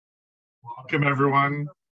Welcome, everyone.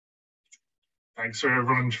 Thanks for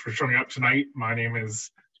everyone for showing up tonight. My name is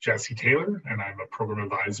Jesse Taylor, and I'm a program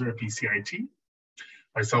advisor at BCIT.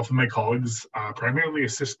 Myself and my colleagues primarily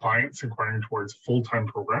assist clients inquiring towards full-time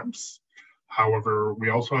programs. However, we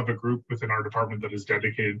also have a group within our department that is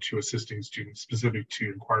dedicated to assisting students specific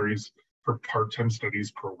to inquiries for part-time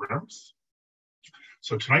studies programs.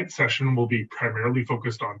 So tonight's session will be primarily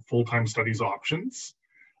focused on full-time studies options,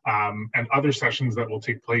 and other sessions that will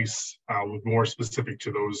take place with more specific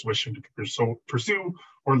to those wishing to pursue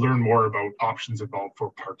or learn more about options involved for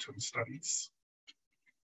part-time studies.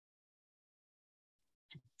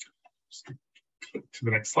 To the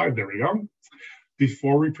next slide, there we go.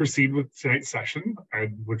 Before we proceed with tonight's session, I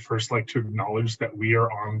would first like to acknowledge that we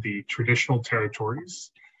are on the traditional territories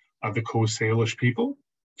of the Coast Salish people,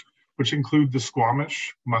 which include the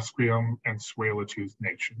Squamish, Musqueam, and Tsleil-Waututh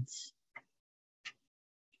nations.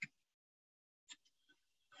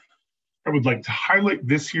 I would like to highlight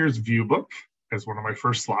this year's view book as one of my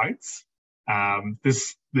first slides.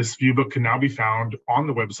 This view book can now be found on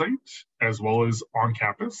the website as well as on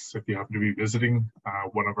campus if you happen to be visiting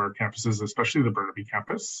one of our campuses, especially the Burnaby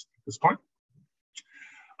campus at this point.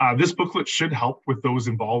 This booklet should help with those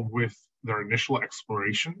involved with their initial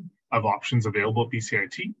exploration of options available at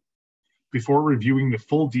BCIT before reviewing the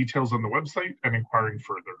full details on the website and inquiring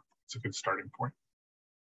further. It's a good starting point.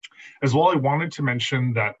 As well, I wanted to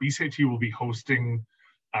mention that BCIT will be hosting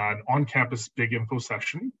an on-campus big info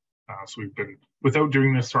session. So we've been without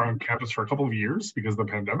doing this on campus for a couple of years because of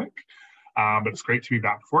the pandemic, but it's great to be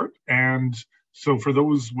back for it. And so for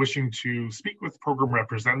those wishing to speak with program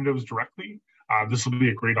representatives directly, this will be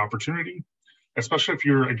a great opportunity, especially if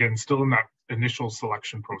you're, again, still in that initial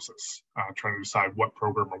selection process, trying to decide what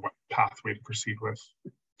program or what pathway to proceed with.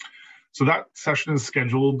 So that session is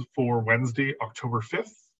scheduled for Wednesday, October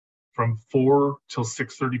 5th from 4 till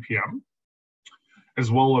 6:30 p.m. As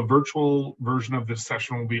well, a virtual version of this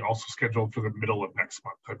session will be also scheduled for the middle of next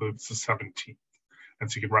month. I believe it's the 17th. And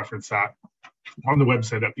so you can reference that on the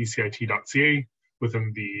website at bcit.ca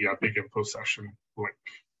within the big info session link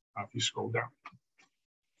if you scroll down.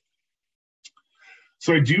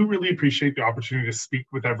 So I do really appreciate the opportunity to speak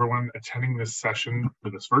with everyone attending this session,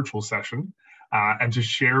 or this virtual session, and to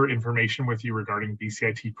share information with you regarding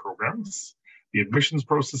BCIT programs, the admissions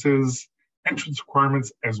processes, entrance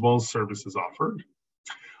requirements, as well as services offered.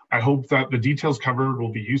 I hope that the details covered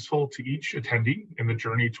will be useful to each attendee in the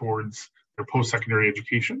journey towards their post-secondary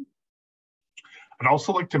education. I'd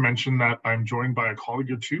also like to mention that I'm joined by a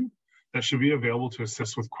colleague or two that should be available to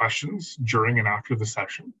assist with questions during and after the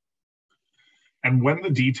session. And when the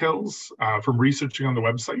details from researching on the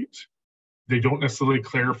website, they don't necessarily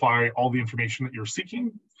clarify all the information that you're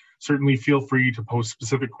seeking, certainly feel free to post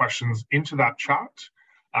specific questions into that chat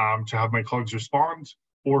to have my colleagues respond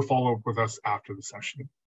or follow up with us after the session.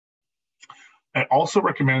 I also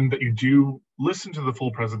recommend that you do listen to the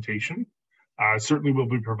full presentation. Certainly we'll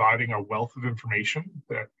be providing a wealth of information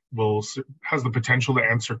that has the potential to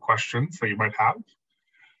answer questions that you might have.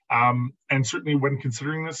 And certainly when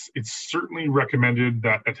considering this, it's certainly recommended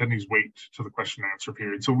that attendees wait to the question and answer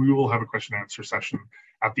period. So we will have a question and answer session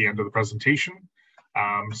at the end of the presentation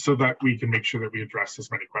so that we can make sure that we address as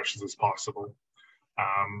many questions as possible.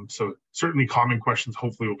 So certainly common questions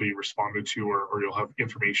hopefully will be responded to, or you'll have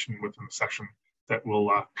information within the session that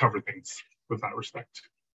will cover things with that respect.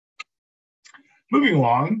 Moving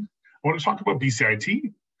along, I want to talk about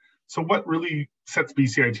BCIT. So what really sets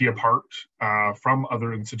BCIT apart from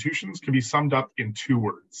other institutions can be summed up in two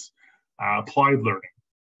words: applied learning.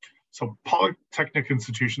 So polytechnic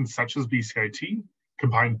institutions such as BCIT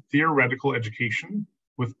combine theoretical education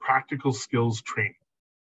with practical skills training.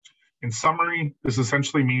 In summary, this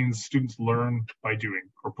essentially means students learn by doing,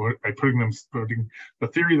 or by putting the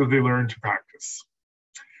theory that they learn to practice.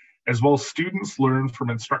 As well, students learn from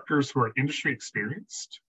instructors who are industry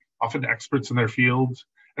experienced, often experts in their field,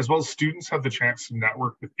 as well as students have the chance to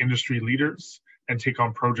network with industry leaders and take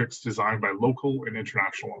on projects designed by local and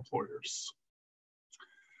international employers.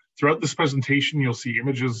 Throughout this presentation, you'll see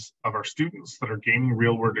images of our students that are gaining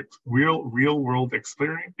real-world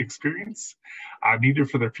experience needed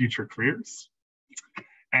for their future careers.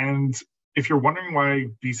 And if you're wondering why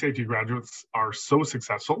BCIT graduates are so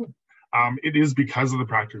successful, it is because of the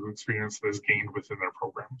practical experience that is gained within their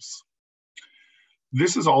programs.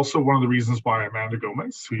 This is also one of the reasons why Amanda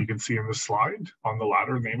Gomez, who you can see in this slide on the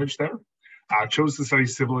ladder in the image there, chose to study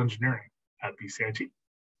civil engineering at BCIT.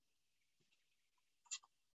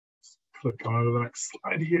 Click on to the next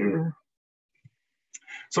slide here.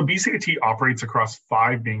 So BCIT operates across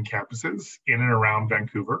 5 main campuses in and around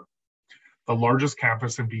Vancouver. The largest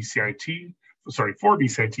campus in BCIT for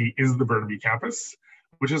BCIT is the Burnaby campus,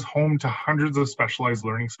 which is home to hundreds of specialized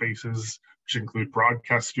learning spaces, which include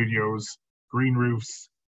broadcast studios, green roofs,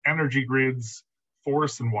 energy grids,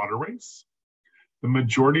 forests, and waterways. The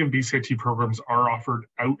majority of BCIT programs are offered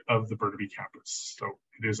out of the Burnaby campus. So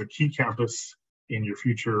it is a key campus in your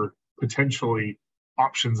future, potentially,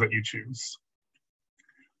 options that you choose.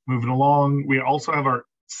 Moving along, we also have our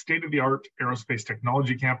state-of-the-art aerospace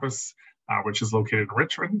technology campus, which is located in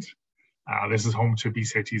Richmond. This is home to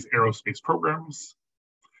BCIT's aerospace programs.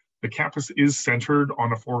 The campus is centered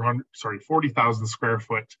on a 40,000 square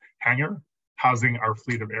foot hangar, housing our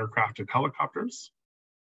fleet of aircraft and helicopters.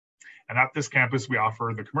 And at this campus, we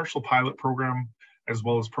offer the commercial pilot program, as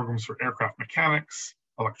well as programs for aircraft mechanics,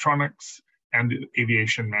 electronics, and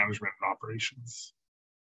aviation management and operations.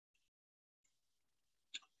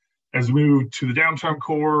 As we move to the downtown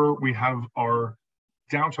core, we have our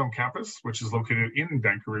downtown campus, which is located in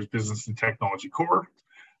Vancouver's Business and Technology Core.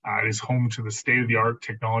 It is home to the state-of-the-art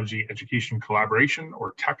Technology Education Collaboration,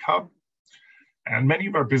 or Tech Hub. And many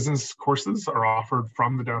of our business courses are offered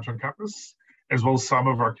from the downtown campus, as well as some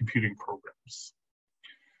of our computing programs.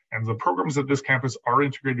 And the programs at this campus are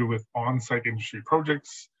integrated with on-site industry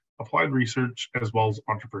projects, applied research, as well as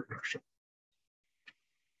entrepreneurship.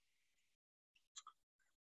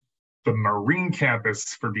 The Marine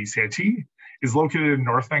campus for BCIT is located in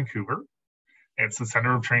North Vancouver. It's the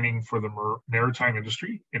center of training for the maritime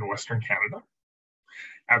industry in Western Canada.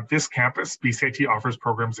 At this campus, BCIT offers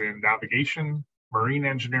programs in navigation, marine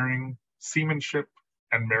engineering, seamanship,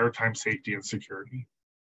 and maritime safety and security.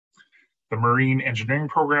 The marine engineering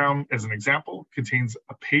program, as an example, contains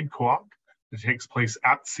a paid co-op that takes place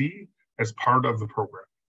at sea as part of the program.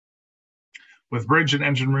 With bridge and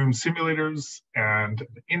engine room simulators and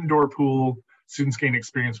an indoor pool, students gain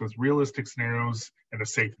experience with realistic scenarios in a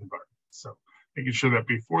safe environment. So making sure that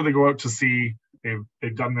before they go out to sea,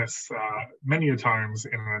 they've done this many a times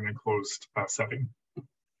in an enclosed setting.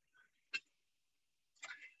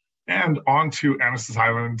 And on to Annacis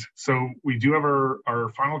Island. So we do have our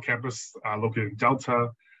final campus located in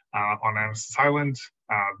Delta on Annacis Island.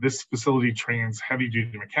 This facility trains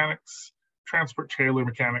heavy-duty mechanics, transport trailer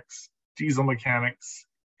mechanics, diesel mechanics,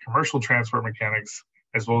 commercial transport mechanics,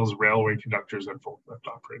 as well as railway conductors and forklift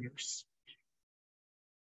operators.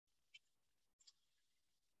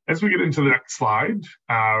 As we get into the next slide,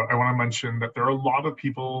 I want to mention that there are a lot of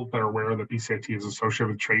people that are aware that BCIT is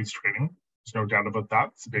associated with trades training. There's no doubt about that.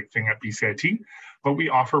 It's a big thing at BCIT, but we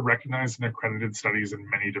offer recognized and accredited studies in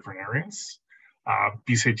many different areas.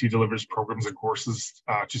 BCIT delivers programs and courses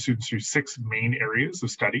to students through 6 main areas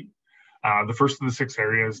of study. The first of the 6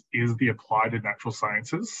 areas is the applied and natural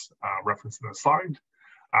sciences, referenced in the slide,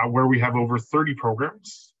 where we have over 30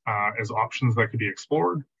 programs as options that could be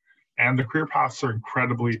explored. And the career paths are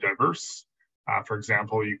incredibly diverse. For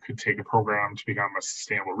example, you could take a program to become a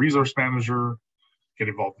sustainable resource manager, get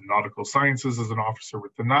involved in nautical sciences as an officer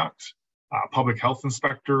with the NUT, public health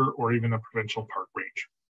inspector, or even a provincial park ranger.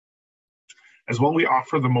 As well, we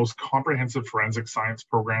offer the most comprehensive forensic science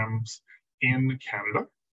programs in Canada.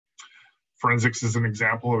 Forensics is an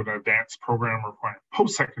example of an advanced program requiring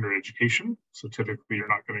post-secondary education. So typically, you're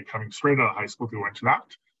not going to be coming straight out of high school to go into that.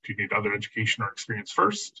 You need other education or experience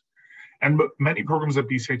first. And many programs at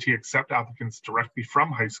BCIT accept applicants directly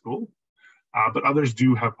from high school, but others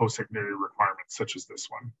do have post-secondary requirements, such as this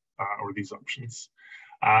one, or these options.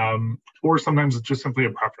 Or sometimes it's just simply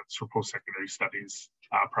a preference for post-secondary studies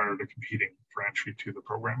prior to competing for entry to the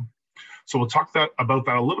program. So we'll talk about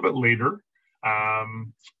that a little bit later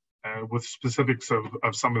with specifics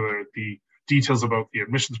of some of the details about the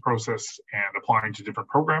admissions process and applying to different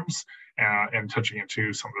programs and touching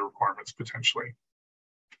into some of the requirements potentially.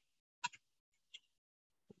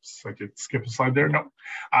 Oops, I did skip a slide there. No.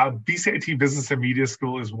 BCIT Business and Media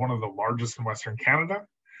School is one of the largest in Western Canada.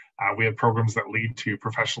 We have programs that lead to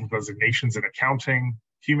professional designations in accounting,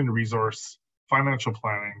 human resource, financial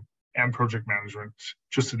planning, and project management,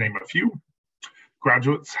 just to name a few.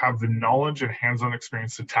 Graduates have the knowledge and hands-on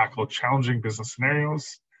experience to tackle challenging business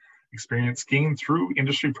scenarios, experience gained through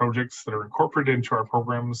industry projects that are incorporated into our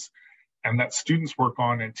programs, and that students work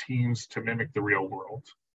on in teams to mimic the real world.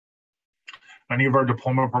 Many of our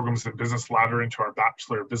diploma programs in business ladder into our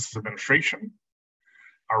Bachelor of Business Administration,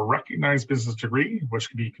 our recognized business degree, which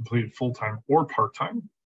can be completed full-time or part-time.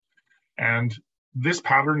 And this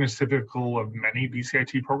pattern is typical of many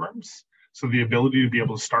BCIT programs. So the ability to be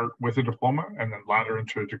able to start with a diploma and then ladder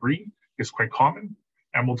into a degree is quite common.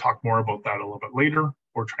 And we'll talk more about that a little bit later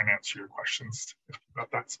or try and answer your questions about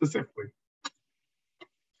that specifically.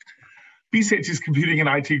 BCIT's computing and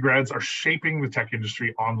IT grads are shaping the tech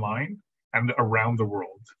industry online and around the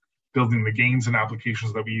world. building the gains and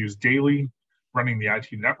applications that we use daily, running the IT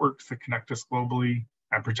networks that connect us globally,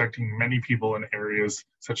 and protecting many people in areas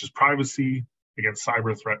such as privacy against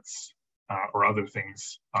cyber threats or other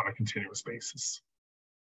things on a continuous basis.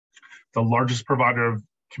 The largest provider of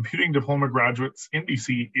computing diploma graduates in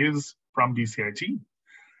BC is from BCIT,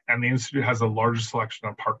 and the Institute has the largest selection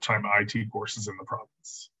of part-time IT courses in the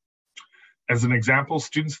province. As an example,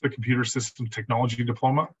 students of the Computer Systems Technology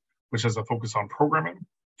Diploma, which has a focus on programming,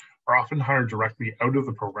 are often hired directly out of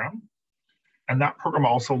the program. And that program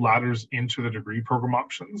also ladders into the degree program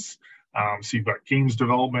options. So you've got games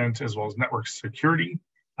development as well as network security,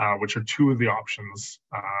 which are two of the options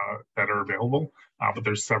that are available, but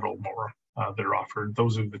there's several more that are offered.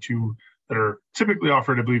 Those are the two that are typically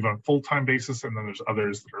offered, I believe, on a full-time basis, and then there's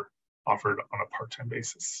others that are offered on a part-time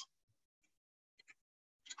basis.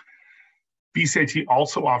 BCIT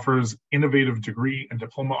also offers innovative degree and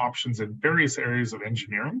diploma options in various areas of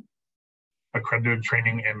engineering, accredited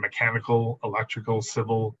training in mechanical, electrical,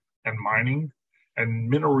 civil, and mining, and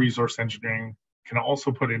mineral resource engineering can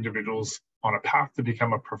also put individuals on a path to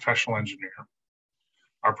become a professional engineer.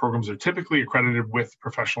 Our programs are typically accredited with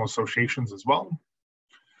professional associations as well.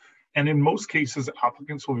 And in most cases,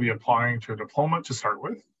 applicants will be applying to a diploma to start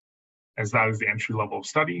with, as that is the entry level of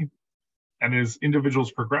study. And as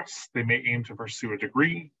individuals progress, they may aim to pursue a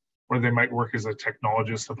degree, or they might work as a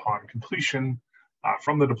technologist upon completion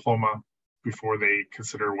from the diploma before they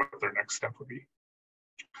consider what their next step would be.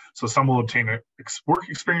 So some will obtain a work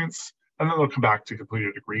experience, and then they'll come back to complete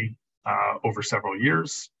a degree over several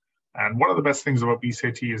years. And one of the best things about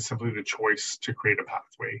BCIT is simply the choice to create a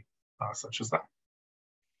pathway such as that.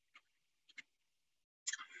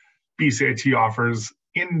 BCIT offers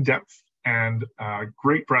in-depth and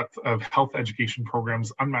great breadth of health education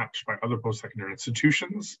programs unmatched by other post-secondary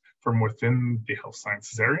institutions from within the health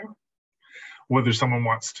sciences area. Whether someone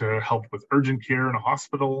wants to help with urgent care in a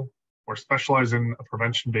hospital or specialize in a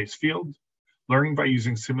prevention-based field, learning by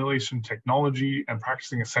using simulation technology and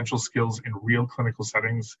practicing essential skills in real clinical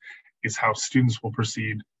settings is how students will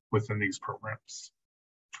proceed within these programs.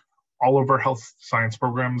 All of our health science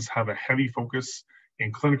programs have a heavy focus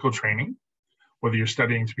in clinical training, whether you're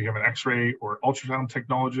studying to become an X-ray or ultrasound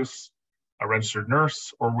technologist, a registered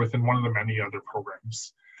nurse, or within one of the many other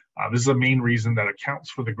programs. This is a main reason that accounts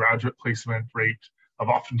for the graduate placement rate of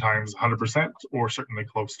oftentimes 100% or certainly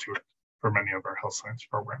close to it for many of our health science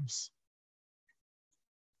programs.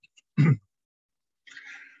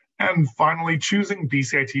 And finally, choosing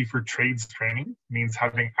BCIT for trades training means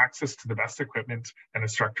having access to the best equipment and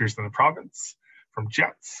instructors in the province, from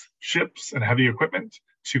jets, ships, and heavy equipment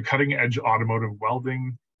to cutting-edge automotive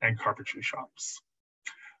welding and carpentry shops.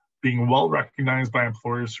 Being well recognized by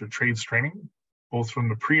employers for trades training, both from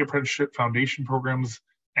the pre-apprenticeship foundation programs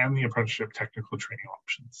and the apprenticeship technical training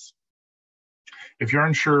options. If you're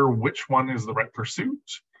unsure which one is the right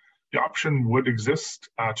pursuit, the option would exist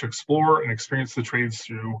to explore and experience the trades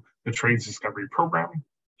through the Trades Discovery Program.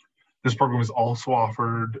 This program is also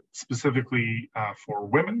offered specifically for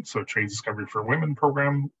women, so Trades Discovery for Women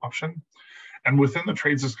program option. And within the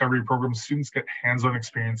Trades Discovery Program, students get hands-on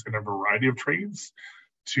experience in a variety of trades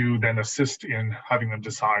to then assist in having them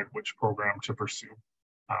decide which program to pursue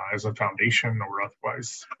as a foundation or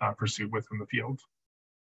otherwise pursue within the field.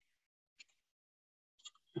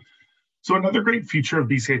 So another great feature of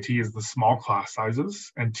BCIT is the small class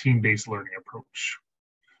sizes and team-based learning approach.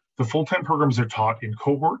 The full-time programs are taught in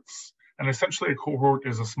cohorts, and essentially a cohort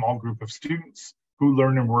is a small group of students who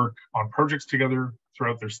learn and work on projects together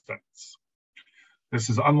throughout their studies.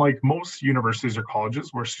 This is unlike most universities or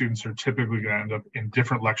colleges where students are typically going to end up in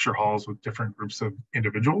different lecture halls with different groups of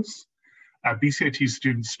individuals. At BCIT,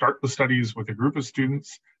 students start the studies with a group of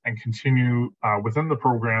students and continue within the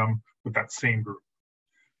program with that same group.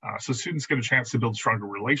 So students get a chance to build stronger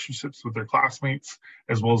relationships with their classmates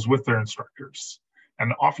as well as with their instructors.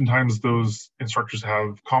 And oftentimes those instructors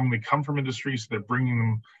have commonly come from industry, so they're bringing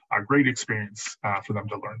them a great experience for them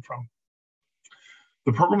to learn from.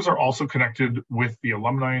 The programs are also connected with the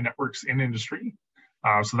alumni networks in industry.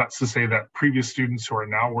 So that's to say that previous students who are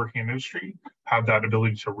now working in industry have that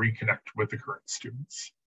ability to reconnect with the current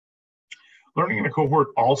students. Learning in a cohort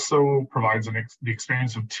also provides the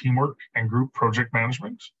experience of teamwork and group project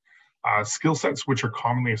management, skill sets which are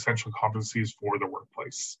commonly essential competencies for the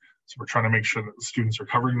workplace. So we're trying to make sure that the students are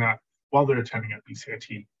covering that while they're attending at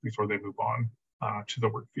BCIT before they move on to the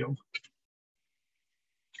work field.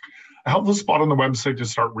 A helpful spot on the website to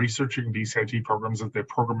start researching BCIT programs is the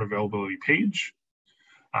program availability page.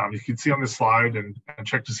 You can see on this slide and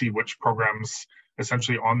check to see which programs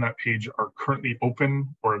essentially on that page are currently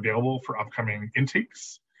open or available for upcoming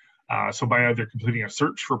intakes. So by either completing a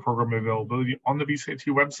search for program availability on the BCIT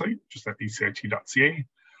website, just at bcit.ca,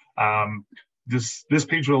 this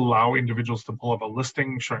page will allow individuals to pull up a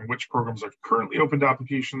listing showing which programs are currently open to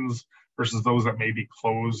applications versus those that may be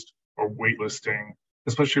closed or waitlisting,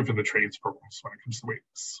 especially for the trades programs when it comes to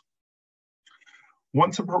waitlists.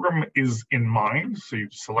 Once a program is in mind, so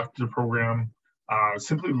you've selected a program,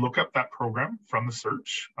 simply look up that program from the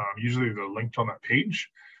search. Usually they're linked on that page.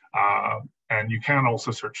 And you can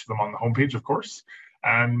also search them on the homepage, of course,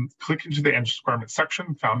 and click into the entrance requirements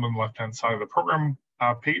section found on the left-hand side of the program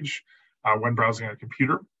page when browsing on a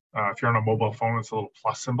computer. If you're on a mobile phone, it's a little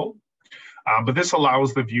plus symbol. But this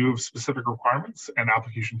allows the view of specific requirements and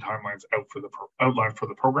application timelines outlined for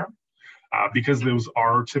the program, because those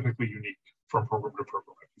are typically unique from program to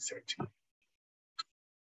program at BCIT.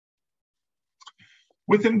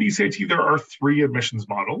 Within BCIT, there are 3 admissions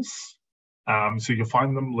models. So you'll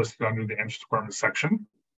find them listed under the entrance requirements section.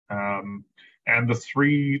 And the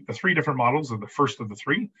three different models, or the first of the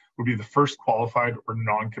 3, would be the first qualified or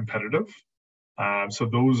non-competitive. So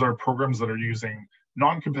those are programs that are using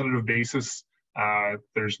non-competitive basis.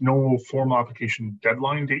 There's no formal application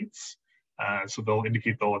deadline dates. So they'll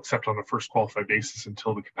indicate they'll accept on a first qualified basis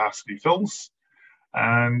until the capacity fills.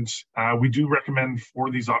 And we do recommend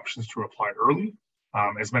for these options to apply early,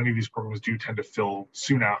 as many of these programs do tend to fill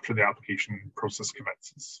soon after the application process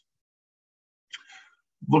commences.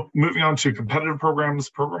 Moving on to competitive programs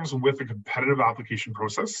with a competitive application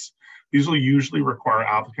process. These will usually require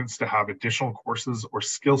applicants to have additional courses or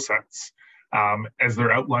skill sets as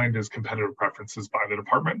they're outlined as competitive preferences by the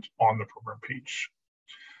department on the program page.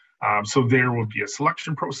 So there will be a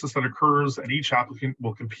selection process that occurs, and each applicant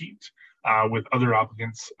will compete with other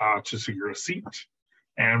applicants to secure a seat.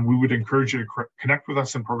 And we would encourage you to connect with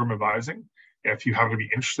us in program advising if you happen to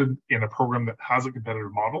be interested in a program that has a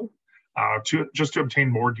competitive model, just to obtain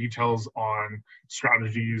more details on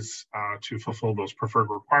strategies to fulfill those preferred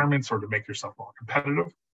requirements or to make yourself more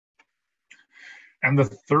competitive. And the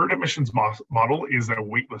third admissions model is a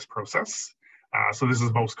waitlist process. So this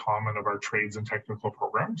is most common of our trades and technical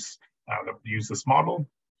programs that use this model.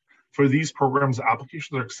 For these programs,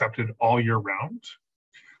 applications are accepted all year round.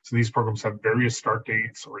 So these programs have various start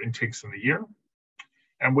dates or intakes in the year.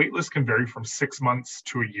 And waitlists can vary from 6 months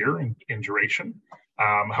to a year in duration.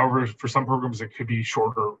 However, for some programs, it could be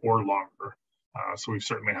shorter or longer. So we've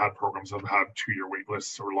certainly had programs that have had 2-year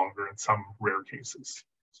waitlists or longer in some rare cases.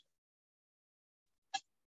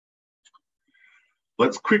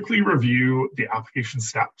 Let's quickly review the application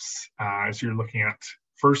steps as you're looking at.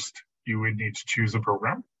 First, you would need to choose a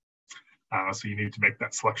program. So you need to make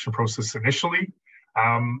that selection process initially.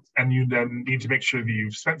 And you then need to make sure that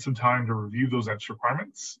you've spent some time to review those entrance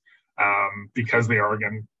requirements because they are,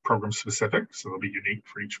 again, program specific. So they'll be unique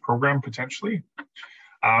for each program potentially.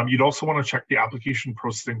 You'd also want to check the application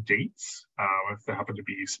processing dates if there happen to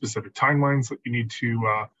be specific timelines that you need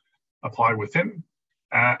to apply within.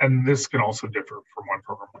 And this can also differ from one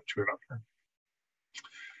program to another.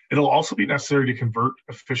 It'll also be necessary to convert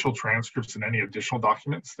official transcripts and any additional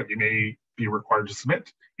documents that you may be required to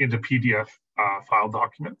submit into PDF file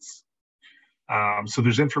documents. So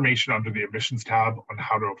there's information under the admissions tab on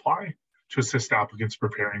how to apply to assist applicants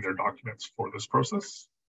preparing their documents for this process.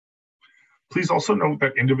 Please also note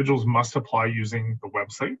that individuals must apply using the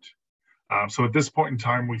website. So at this point in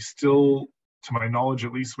time, we still, to my knowledge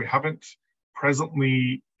at least, we haven't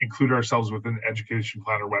presently include ourselves within the Education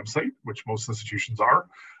Planner website, which most institutions are.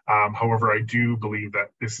 However, I do believe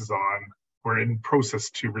that we're in process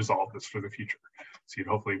to resolve this for the future. So you'd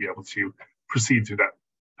hopefully be able to proceed through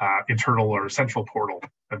that internal or central portal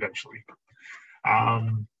eventually.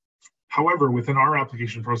 However, within our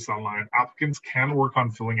application process online, applicants can work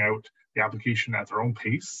on filling out the application at their own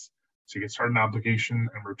pace. So you can start an application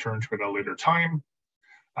and return to it at a later time.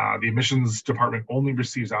 The admissions department only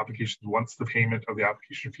receives applications once the payment of the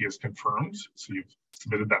application fee is confirmed. So you've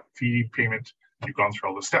submitted that fee payment, you've gone through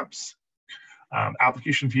all the steps.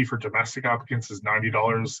 Application fee for domestic applicants is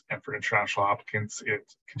 $90, and for international applicants,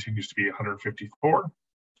 it continues to be $154.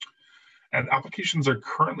 And applications are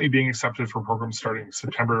currently being accepted for programs starting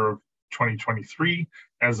September of 2023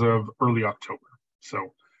 as of early October.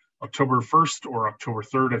 So October 1st or October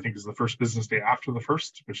 3rd, I think, is the first business day after the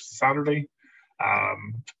 1st, which is Saturday.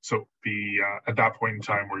 So be at that point in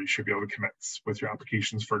time where you should be able to commence with your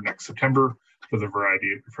applications for next September for the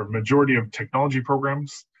majority of technology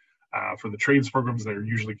programs. For the trades programs, they're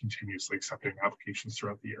usually continuously accepting applications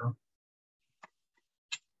throughout the year.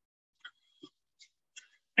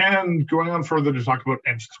 And going on further to talk about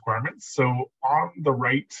entrance requirements. So on the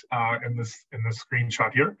right in this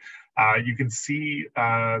screenshot here, you can see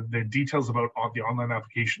the details about the online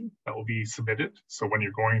application that will be submitted. So when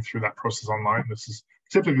you're going through that process online, this is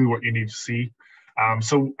typically what you need to see.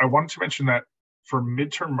 So I wanted to mention that for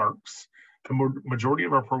midterm marks, the majority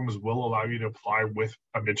of our programs will allow you to apply with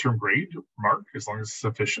a midterm grade mark as long as it's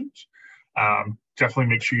sufficient. Definitely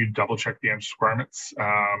make sure you double check the entrance requirements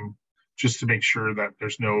just to make sure that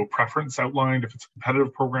there's no preference outlined if it's a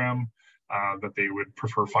competitive program, that they would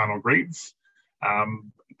prefer final grades.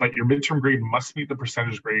 But your midterm grade must meet the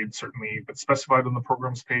percentage grade, certainly, but specified on the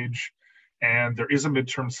programs page. And there is a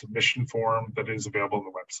midterm submission form that is available on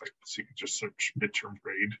the website. So you can just search midterm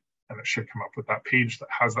grade and it should come up with that page that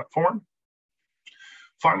has that form.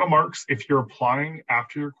 Final marks, if you're applying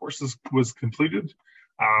after your course was completed,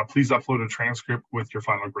 please upload a transcript with your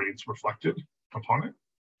final grades reflected upon it.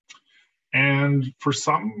 And for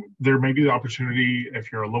some, there may be the opportunity,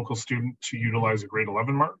 if you're a local student, to utilize a grade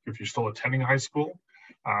 11 mark if you're still attending high school.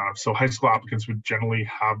 So high school applicants would generally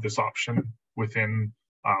have this option within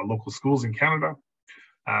local schools in Canada.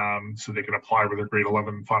 So they can apply with a grade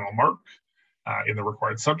 11 final mark in the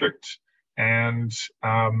required subject. And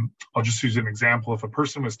I'll just use an example. If a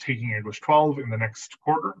person was taking English 12 in the next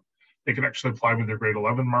quarter, they can actually apply with their grade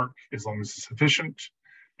 11 mark as long as it's sufficient.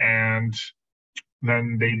 And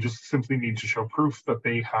then they just simply need to show proof that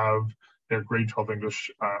they have their grade 12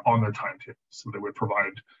 English on their timetable. So they would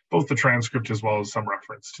provide both the transcript as well as some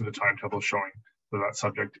reference to the timetable showing that that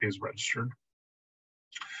subject is registered.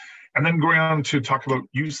 And then going on to talk about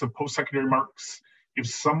use of post-secondary marks. If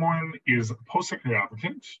someone is a post-secondary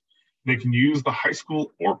applicant, they can use the high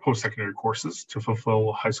school or post-secondary courses to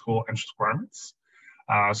fulfill high school entrance requirements.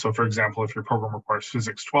 So for example, if your program requires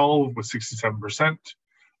Physics 12 with 67%,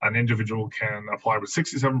 an individual can apply with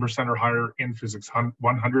 67% or higher in Physics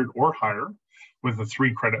 100 or higher with a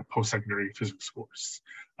 3-credit post-secondary physics course.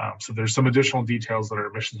 So there's some additional details that our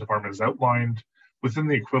admissions department has outlined within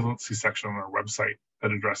the equivalency section on our website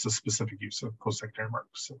that addresses specific use of post-secondary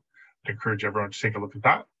marks. So I encourage everyone to take a look at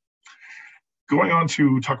that. Going on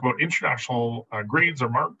to talk about international grades or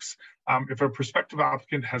marks, if a prospective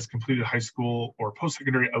applicant has completed high school or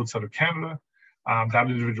post-secondary outside of Canada, that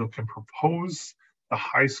individual can propose the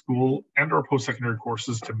high school and or post-secondary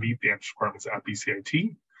courses to meet the entrance requirements at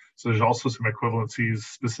BCIT. So there's also some equivalencies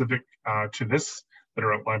specific to this that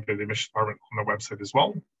are outlined by the admissions department on the website as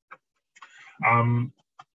well.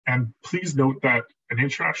 And please note that an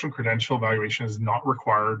international credential evaluation is not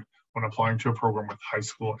required when applying to a program with high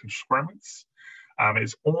school entrance requirements.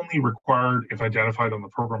 It's only required if identified on the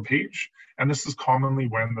program page, and this is commonly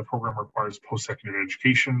when the program requires post-secondary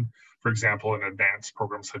education, for example, an advanced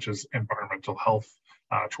program such as environmental health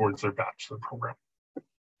towards their bachelor program.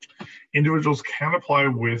 Individuals can apply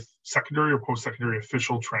with secondary or post-secondary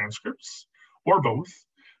official transcripts, or both.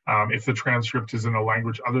 If the transcript is in a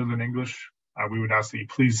language other than English, we would ask that you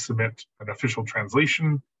please submit an official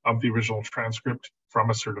translation of the original transcript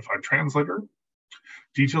from a certified translator.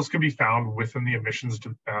 Details can be found within the admissions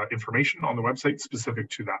information on the website specific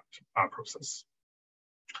to that process.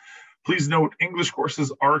 Please note, English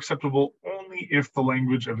courses are acceptable only if the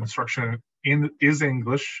language of instruction is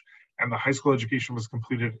English and the high school education was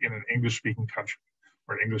completed in an English-speaking country,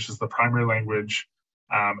 where English is the primary language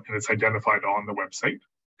and it's identified on the website.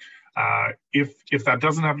 If that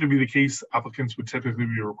doesn't happen to be the case, applicants would typically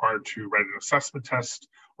be required to write an assessment test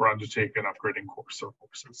or undertake an upgrading course or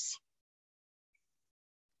courses.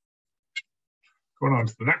 Going on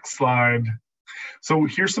to the next slide. So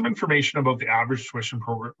here's some information about the average tuition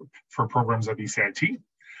for programs at BCIT.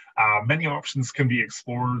 Many options can be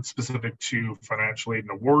explored specific to financial aid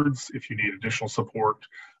and awards if you need additional support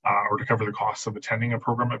or to cover the costs of attending a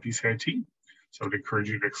program at BCIT. So I would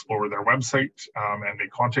encourage you to explore their website and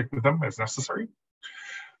make contact with them as necessary.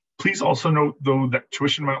 Please also note, though, that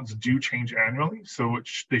tuition amounts do change annually, so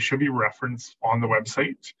they should be referenced on the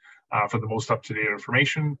website for the most up-to-date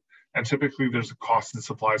information. And typically there's a cost and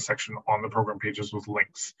supply section on the program pages with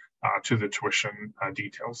links to the tuition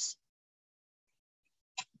details.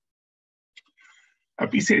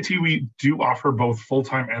 At BCIT, we do offer both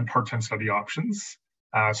full-time and part-time study options.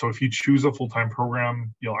 So if you choose a full-time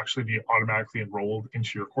program, you'll actually be automatically enrolled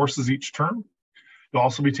into your courses each term. You'll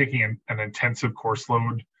also be taking an intensive course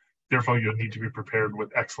load. Therefore, you'll need to be prepared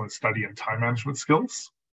with excellent study and time management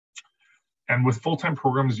skills. And with full-time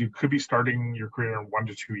programs, you could be starting your career in 1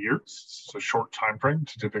 to 2 years. It's a short time frame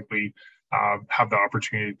to typically have the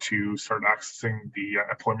opportunity to start accessing the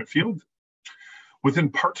employment field. Within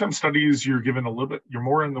part-time studies, you're given you're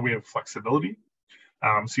more in the way of flexibility.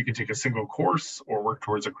 So you can take a single course or work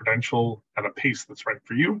towards a credential at a pace that's right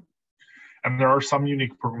for you. And there are some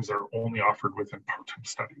unique programs that are only offered within part-time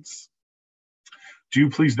studies. Do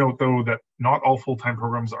please note, though, that not all full-time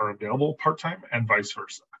programs are available part-time and vice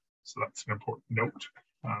versa. So that's an important note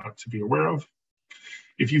to be aware of.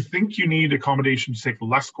 If you think you need accommodation to take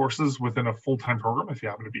less courses within a full-time program, if you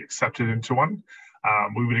happen to be accepted into one,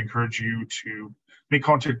 we would encourage you to make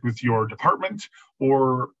contact with your department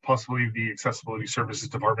or possibly the accessibility services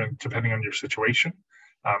department, depending on your situation.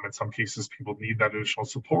 In some cases, people need that additional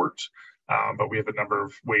support, but we have a number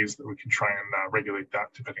of ways that we can try and regulate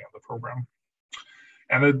that depending on the program.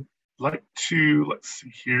 And I'd like to, let's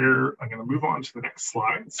see here, I'm going to move on to the next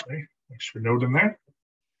slide. Sorry, extra note in there.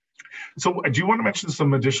 So I do want to mention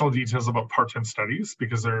some additional details about part-time studies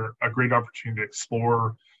because they're a great opportunity to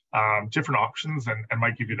explore different options and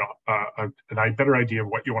might give you a better idea of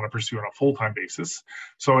what you want to pursue on a full-time basis.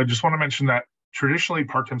 So I just want to mention that traditionally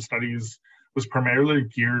part-time studies was primarily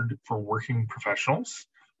geared for working professionals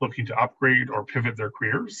looking to upgrade or pivot their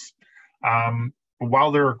careers.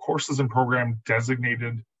 While there are courses and programs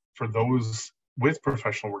designated for those with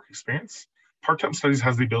professional work experience, part-time studies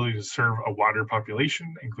has the ability to serve a wider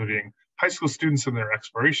population, including high school students in their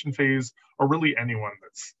exploration phase, or really anyone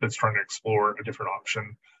that's trying to explore a different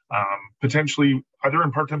option, potentially either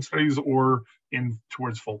in part-time studies or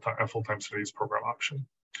towards a full-time studies program option.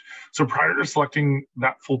 So prior to selecting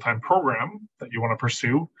that full-time program that you want to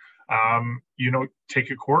pursue,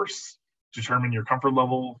 take a course, determine your comfort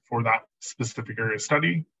level for that specific area of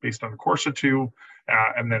study based on a course or two,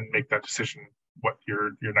 and then make that decision what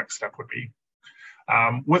your next step would be.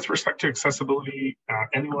 With respect to accessibility,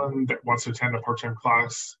 anyone that wants to attend a part-time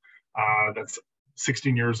class that's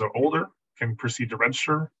 16 years or older can proceed to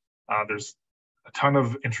register. There's a ton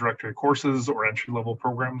of introductory courses or entry-level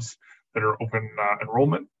programs that are open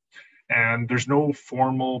enrollment. And there's no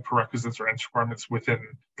formal prerequisites or entry requirements within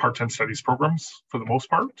part-time studies programs for the most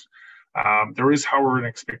part. There is, however, an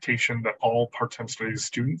expectation that all part-time studies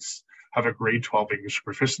students have a grade 12 English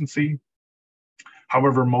proficiency.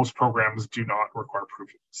 However, most programs do not require proof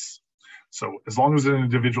of this. So as long as an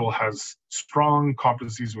individual has strong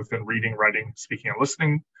competencies within reading, writing, speaking, and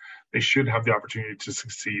listening, they should have the opportunity to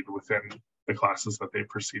succeed within the classes that they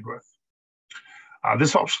proceed with.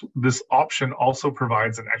 This option also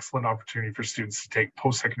provides an excellent opportunity for students to take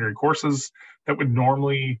post-secondary courses that would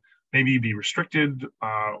normally maybe be restricted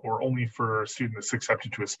or only for a student that's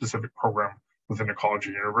accepted to a specific program within a college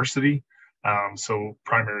or university. So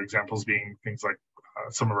primary examples being things like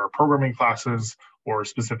some of our programming classes or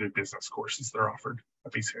specific business courses that are offered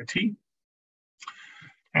at BCIT.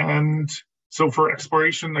 And so for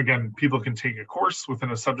exploration, again, people can take a course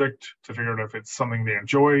within a subject to figure out if it's something they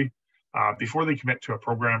enjoy before they commit to a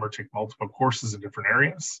program or take multiple courses in different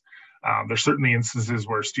areas. There's certainly instances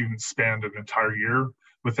where students spend an entire year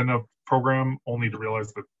within a program only to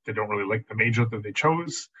realize that they don't really like the major that they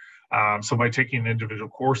chose. So by taking an individual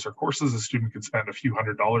course or courses, a student could spend a few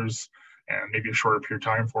 $100s and maybe a shorter period of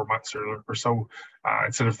time, 4 months or so,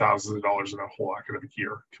 instead of thousands of dollars in a whole academic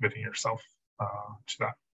year, committing yourself to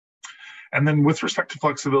that. And then with respect to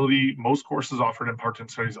flexibility, most courses offered in part-time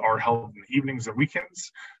studies are held in the evenings and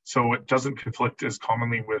weekends, so it doesn't conflict as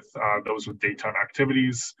commonly with those with daytime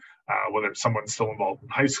activities, whether it's someone still involved in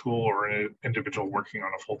high school or an individual working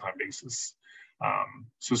on a full-time basis.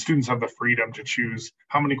 So students have the freedom to choose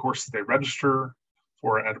how many courses they register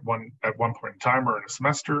for at one point in time or in a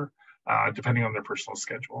semester, depending on their personal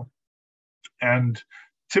schedule. And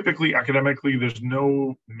typically, academically, there's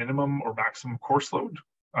no minimum or maximum course load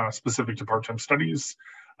specific to part-time studies.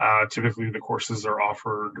 Typically, the courses are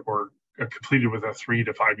offered or completed within 3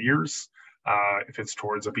 to 5 years if it's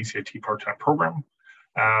towards a BCIT part-time program.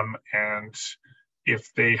 And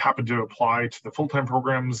if they happen to apply to the full-time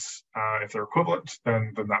programs, if they're equivalent,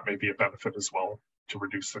 then that may be a benefit as well to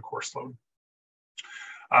reduce the course load.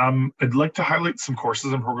 I'd like to highlight some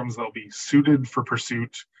courses and programs that will be suited for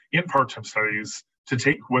pursuit in part-time studies to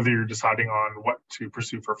take, whether you're deciding on what to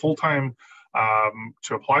pursue for full-time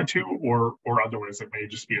to apply to, or otherwise it may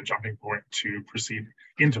just be a jumping point to proceed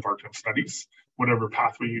into part-time studies. Whatever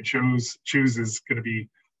pathway you choose is going to be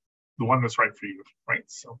the one that's right for you, right?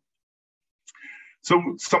 So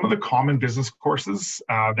some of the common business courses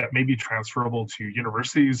that may be transferable to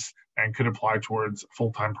universities and could apply towards a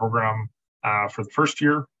full-time program for the first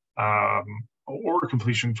year or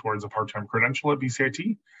completion towards a part-time credential at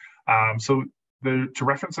BCIT. To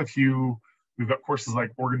reference a few, we've got courses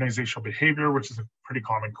like organizational behavior, which is a pretty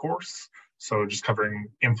common course. So just covering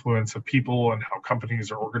influence of people and how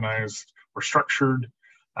companies are organized or structured.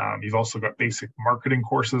 You've also got basic marketing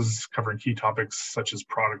courses covering key topics such as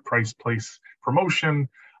product, price, place, promotion,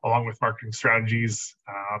 along with marketing strategies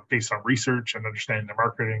based on research and understanding the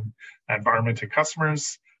marketing environment and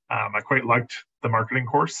customers. I quite liked the marketing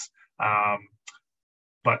course,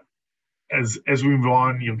 but as we move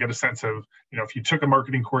on, you'll get a sense of, if you took a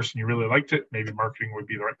marketing course and you really liked it, maybe marketing would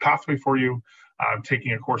be the right pathway for you.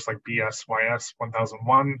 Taking a course like BCIT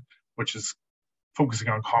 1001, which is focusing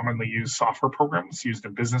on commonly used software programs used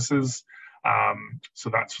in businesses. So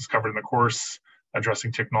that's what's covered in the course,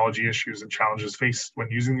 addressing technology issues and challenges faced when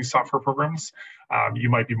using these software programs. You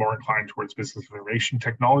might be more inclined towards business information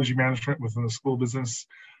technology management within the school business.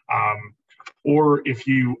 Or if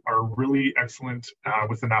you are really excellent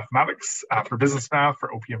with the mathematics for business math for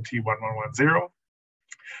OPMT 1110,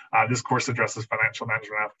 this course addresses financial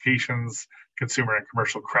management applications, consumer and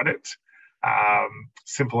commercial credit,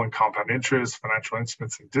 simple and compound interest, financial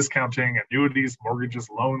instruments and discounting, annuities, mortgages,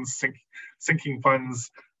 loans, sinking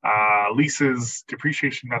funds, leases,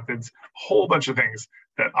 depreciation methods, a whole bunch of things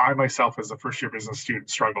that I myself as a first-year business student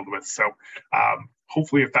struggled with. So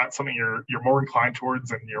hopefully if that's something you're more inclined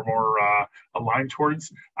towards and you're more aligned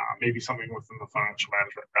towards, maybe something within the financial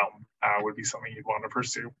management realm would be something you'd want to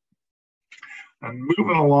pursue.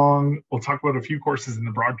 Moving along, we'll talk about a few courses in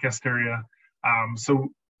the broadcast area. So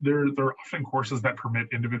there are often courses that permit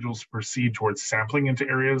individuals to proceed towards sampling into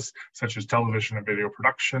areas such as television and video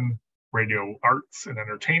production, radio arts and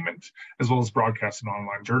entertainment, as well as broadcast and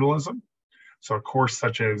online journalism. So a course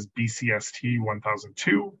such as BCIT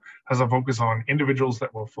 1002 has a focus on individuals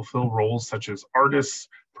that will fulfill roles such as artists,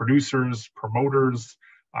 producers, promoters,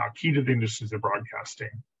 key to the industries of broadcasting,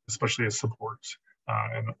 especially as support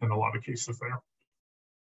in a lot of cases there.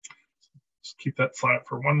 Just keep that slide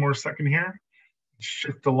for one more second here.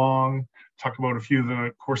 Shift along, talk about a few of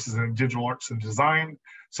the courses in digital arts and design.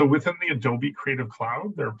 So within the Adobe Creative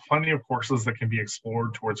Cloud, there are plenty of courses that can be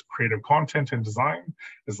explored towards creative content and design,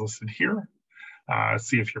 as listed here.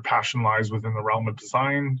 See if your passion lies within the realm of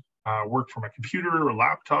design, work from a computer or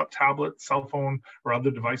laptop, tablet, cell phone, or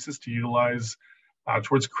other devices to utilize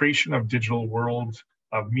towards creation of digital world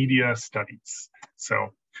of media studies. So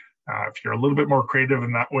if you're a little bit more creative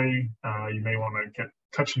in that way, you may want to get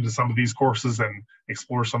touch into some of these courses and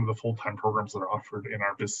explore some of the full-time programs that are offered in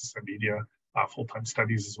our business and media full-time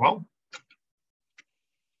studies as well.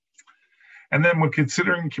 And then when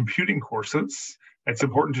considering computing courses, it's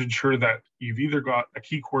important to ensure that you've either got a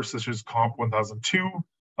key course such as Comp 1002,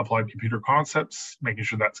 Applied Computer Concepts, making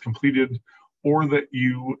sure that's completed, or that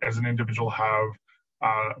you as an individual have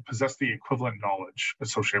possess the equivalent knowledge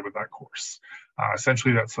associated with that course.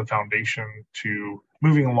 Essentially, that's the foundation to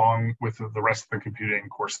moving along with the rest of the computing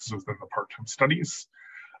courses within the part-time studies.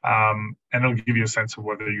 And it'll give you a sense of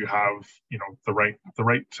whether you have, the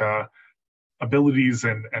right abilities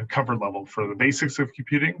and comfort level for the basics of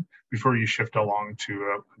computing before you shift along to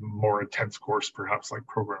a more intense course, perhaps like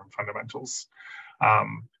program fundamentals.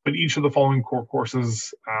 But each of the following core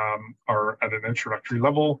courses are at an introductory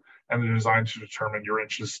level, and they're designed to determine your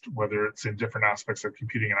interest, whether it's in different aspects of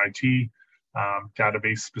computing and IT,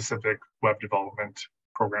 database specific, web development,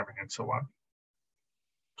 programming, and so on.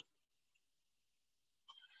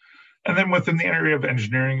 And then within the area of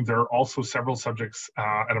engineering, there are also several subjects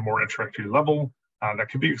at a more introductory level that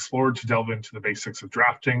can be explored to delve into the basics of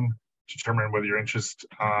drafting, to determine whether your interest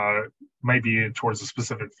might be towards a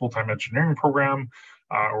specific full-time engineering program,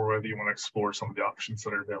 or whether you want to explore some of the options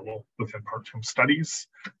that are available within part-time studies.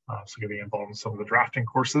 So getting involved in some of the drafting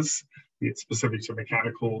courses, be it specific to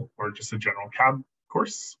mechanical or just a general CAD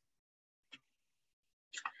course.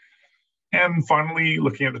 And finally,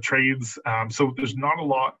 looking at the trades. So there's not a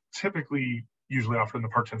lot typically usually offered in the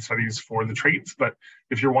part-time studies for the trades, but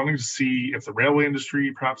if you're wanting to see if the railway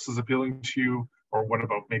industry perhaps is appealing to you, or what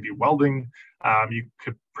about maybe welding, you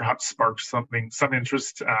could perhaps spark some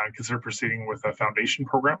interest, consider proceeding with a foundation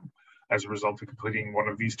program as a result of completing one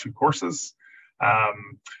of these two courses.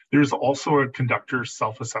 There's also a conductor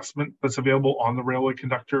self-assessment that's available on the Railway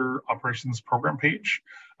Conductor Operations Program page.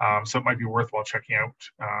 So it might be worthwhile checking out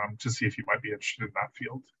to see if you might be interested in that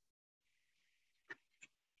field.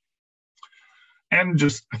 And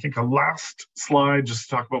just, I think, a last slide just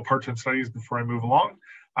to talk about part-time studies before I move along.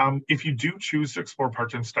 If you do choose to explore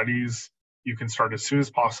part-time studies, you can start as soon as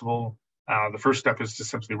possible. The first step is to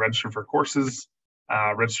simply register for courses.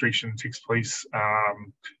 Registration takes place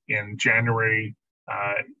in January,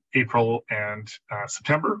 April, and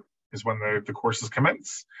September is when the courses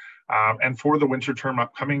commence. And for the winter term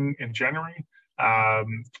upcoming in January,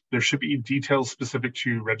 there should be details specific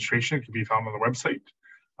to registration. It can be found on the website.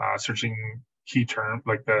 Searching key term,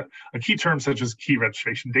 like a key term such as key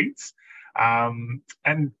registration dates.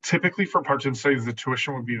 And typically for part-time studies, the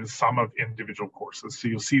tuition would be the sum of individual courses. So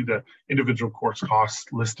you'll see the individual course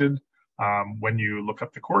costs listed when you look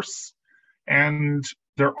up the course. And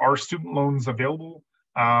there are student loans available,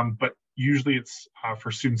 but usually it's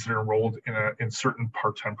for students that are enrolled in certain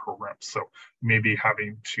part-time programs. So maybe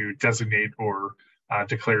having to designate or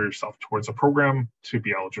declare yourself towards a program to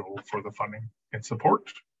be eligible for the funding and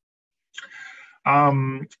support.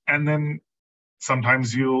 And then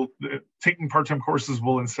sometimes taking part-time courses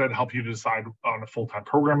will instead help you decide on a full-time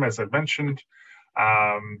program, as I mentioned.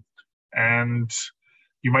 And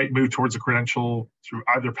you might move towards a credential through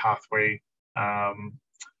either pathway.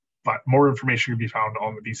 But more information can be found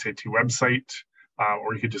on the BCIT website,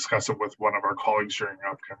 or you could discuss it with one of our colleagues during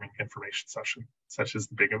an upcoming information session, such as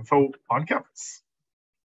the Big Info on campus.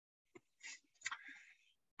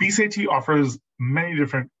 BCIT offers many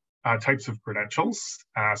different types of credentials.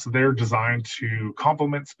 So they're designed to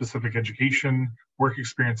complement specific education, work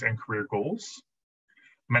experience, and career goals.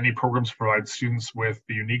 Many programs provide students with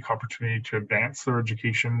the unique opportunity to advance their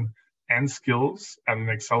education and skills at an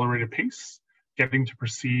accelerated pace, getting to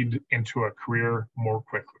proceed into a career more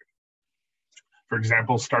quickly. For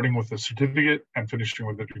example, starting with a certificate and finishing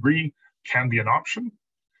with a degree can be an option.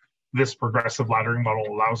 This progressive laddering model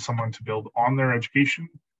allows someone to build on their education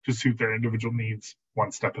to suit their individual needs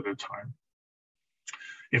one step at a time.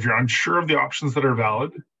 If you're unsure of the options that are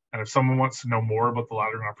valid, and if someone wants to know more about the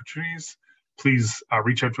laddering opportunities, please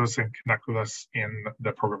reach out to us and connect with us in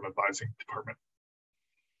the program advising department.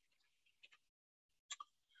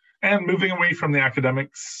 And moving away from the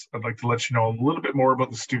academics, I'd like to let you know a little bit more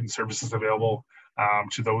about the student services available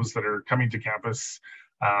to those that are coming to campus.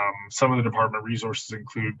 Some of the department resources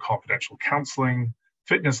include confidential counseling,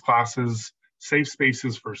 fitness classes, safe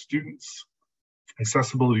spaces for students,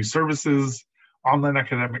 accessibility services, online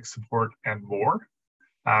academic support, and more.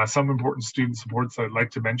 Some important student supports I'd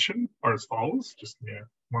like to mention are as follows. Just give me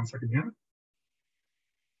 1 second here.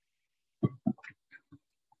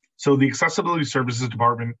 So the Accessibility Services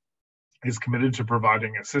Department is committed to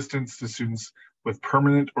providing assistance to students with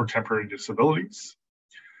permanent or temporary disabilities.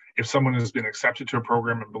 If someone has been accepted to a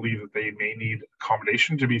program and believe that they may need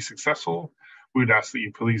accommodation to be successful, we would ask that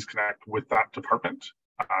you please connect with that department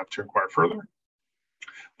to inquire further.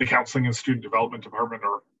 The Counseling and Student Development Department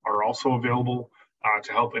are also available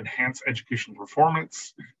to help enhance educational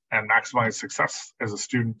performance and maximize success as a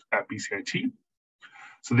student at BCIT.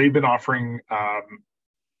 So they've been offering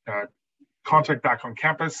contact back on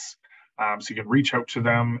campus, so you can reach out to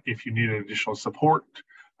them if you need additional support,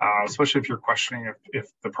 especially if you're questioning if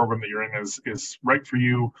the program that you're in is right for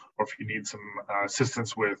you, or if you need some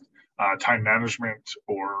assistance with time management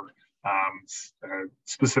or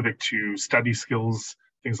specific to study skills,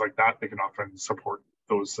 things like that. They can often support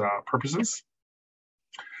those purposes.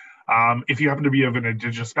 If you happen to be of an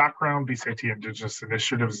Indigenous background, BCIT Indigenous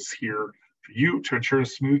Initiatives is here for you to ensure a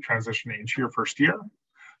smooth transition into your first year.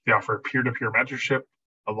 They offer peer-to-peer mentorship,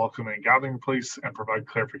 a welcoming gathering place, and provide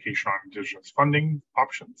clarification on Indigenous funding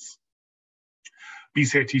options.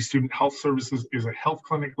 BCIT Student Health Services is a health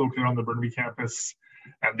clinic located on the Burnaby campus,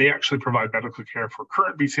 and they actually provide medical care for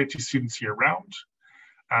current BCIT students year-round.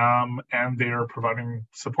 And they are providing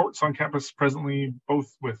supports on campus presently,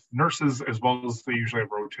 both with nurses as well as they usually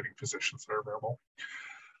have rotating physicians that are available.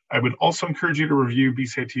 I would also encourage you to review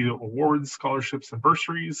BCIT awards, scholarships, and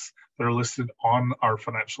bursaries that are listed on our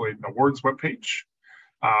Financial Aid and Awards webpage.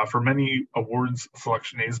 For many awards,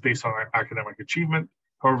 selection is based on academic achievement.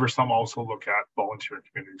 However, some also look at volunteer and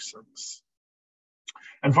community service.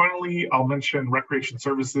 And finally, I'll mention recreation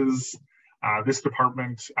services. This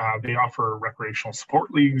department, they offer recreational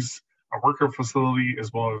support leagues, a worker facility,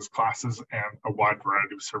 as well as classes and a wide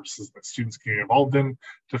variety of services that students can get involved in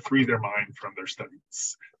to free their mind from their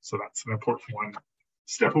studies. So that's an important one.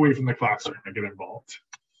 Step away from the classroom and get involved.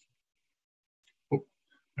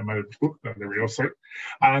 There we go, sorry.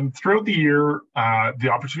 Throughout the year, the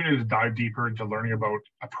opportunity to dive deeper into learning about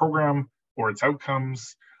a program or its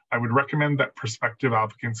outcomes, I would recommend that prospective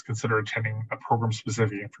applicants consider attending a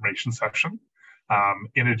program-specific information session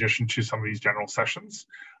in addition to some of these general sessions.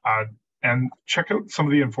 And check out some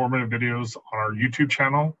of the informative videos on our YouTube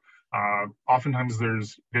channel. Oftentimes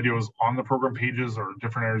there's videos on the program pages or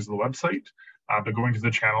different areas of the website, but going to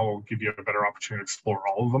the channel will give you a better opportunity to explore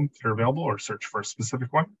all of them that are available or search for a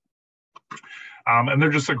specific one. And they're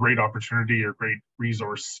just a great opportunity or great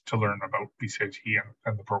resource to learn about BCIT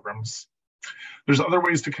and the programs. There's other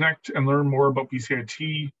ways to connect and learn more about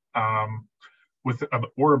BCIT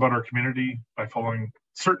or about our community by following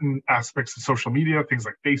certain aspects of social media, things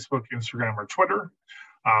like Facebook, Instagram, or Twitter.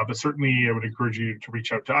 But certainly I would encourage you to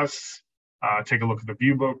reach out to us, take a look at the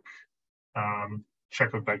view book,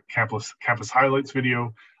 Check out that campus highlights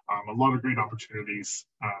video. A lot of great opportunities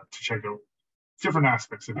to check out different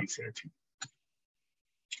aspects of BCIT.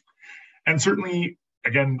 And certainly,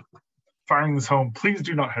 again, firing this home, please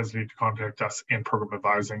do not hesitate to contact us in program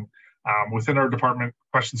advising. Within our department,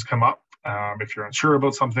 questions come up. If you're unsure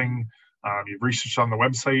about something, you've researched on the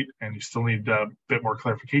website and you still need a bit more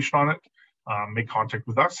clarification on it, make contact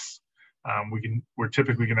with us. We're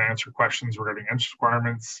typically going to answer questions regarding entrance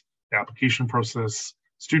requirements, the application process,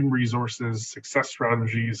 student resources, success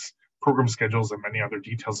strategies, program schedules, and many other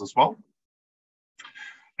details as well.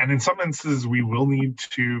 And in some instances, we will need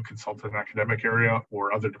to consult an academic area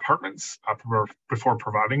or other departments before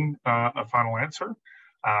providing a final answer,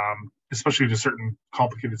 especially to certain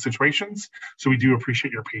complicated situations. So we do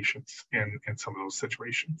appreciate your patience in some of those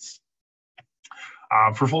situations.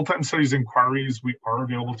 For full-time studies inquiries, we are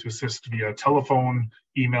available to assist via telephone,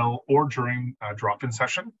 email, or during a drop-in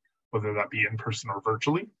session, whether that be in person or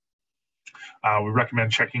virtually. We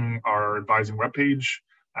recommend checking our advising webpage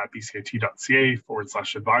at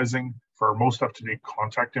bcit.ca/advising for our most up-to-date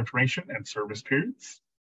contact information and service periods.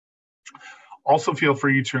 Also, feel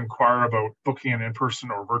free to inquire about booking an in-person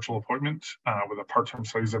or virtual appointment with a part-time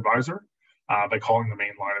studies advisor by calling the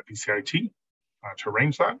main line at BCIT to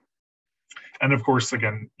arrange that. And of course,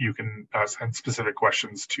 again, you can send specific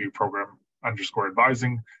questions to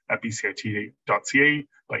program_advising@bcit.ca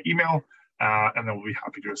by email, and then we'll be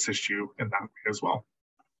happy to assist you in that way as well.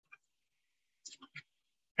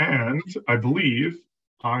 And I believe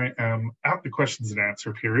I am at the questions and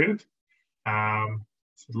answer period.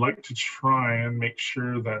 So I'd like to try and make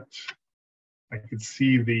sure that I can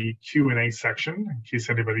see the Q&A section in case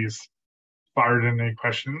anybody's fired in any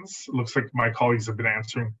questions. It looks like my colleagues have been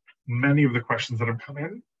answering many of the questions that have come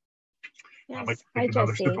in. Yes. I'd like to take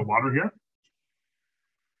another sip of water here.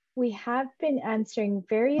 We have been answering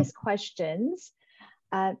various questions.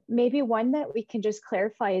 Maybe one that we can just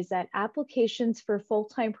clarify is that applications for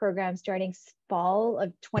full-time programs starting fall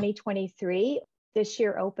of 2023 this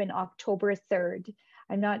year open October 3rd.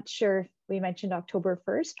 I'm not sure if we mentioned October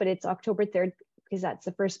 1st, but it's October 3rd because that's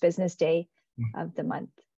the first business day of the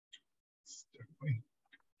month. Definitely.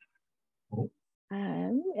 Oh.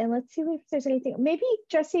 And let's see if there's anything. Maybe,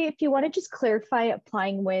 Jesse, if you want to just clarify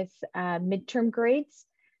applying with midterm grades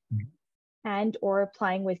and or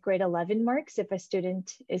applying with grade 11 marks if a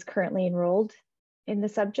student is currently enrolled in the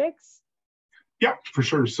subjects. Yeah, for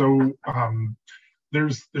sure. So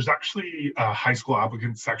there's actually a high school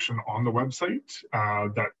applicant section on the website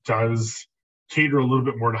that does cater a little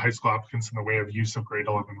bit more to high school applicants in the way of use of grade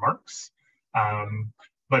 11 marks.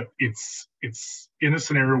 But it's in a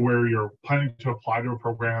scenario where you're planning to apply to a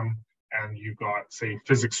program and you've got, say,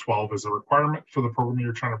 Physics 12 as a requirement for the program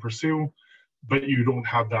you're trying to pursue, but you don't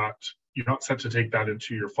have that, you're not set to take that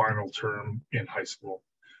into your final term in high school.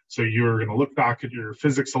 So you're going to look back at your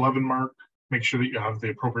Physics 11 mark, make sure that you have the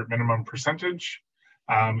appropriate minimum percentage,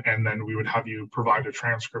 and then we would have you provide a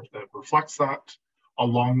transcript that reflects that,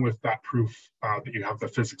 along with that proof that you have the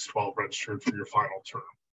Physics 12 registered for your final term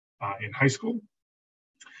in high school.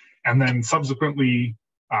 And then subsequently,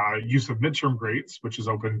 use of midterm grades, which is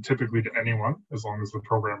open typically to anyone as long as the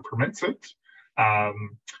program permits it.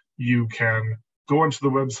 You can go onto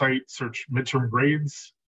the website, search midterm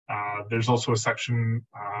grades. There's also a section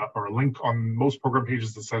or a link on most program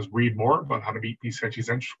pages that says read more about how to meet BCIT's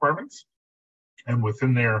entrance requirements. And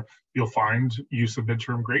within there, you'll find use of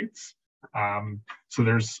midterm grades. So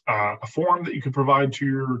there's a form that you can provide to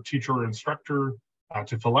your teacher or instructor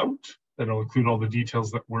to fill out. That'll include all the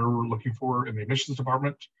details that we're looking for in the admissions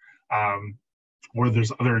department, or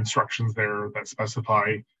there's other instructions there that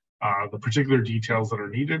specify the particular details that are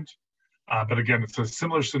needed. But again, it's a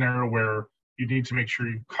similar scenario where you need to make sure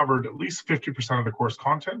you've covered at least 50% of the course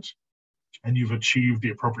content and you've achieved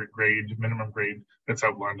the appropriate grade, minimum grade that's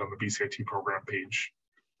outlined on the BCIT program page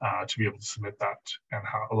to be able to submit that and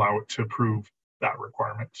allow it to approve that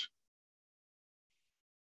requirement.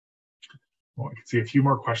 Well, I can see a few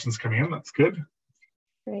more questions coming in. That's good.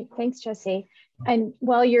 Great. Thanks, Jesse. And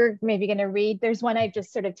while you're maybe going to read, there's one I've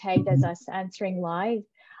just sort of tagged as us answering live.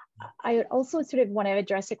 I also sort of want to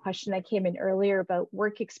address a question that came in earlier about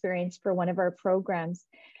work experience for one of our programs.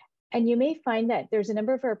 And you may find that there's a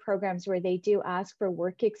number of our programs where they do ask for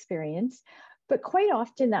work experience, but quite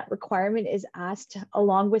often that requirement is asked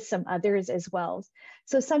along with some others as well.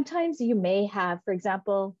 So sometimes you may have, for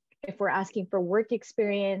example, if we're asking for work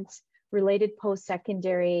experience, related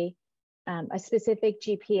post-secondary, a specific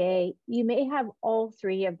GPA, you may have all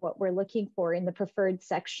three of what we're looking for in the preferred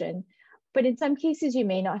section, but in some cases you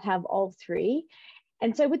may not have all three.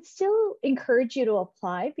 And so I would still encourage you to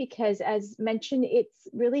apply because, as mentioned, it's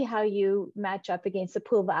really how you match up against the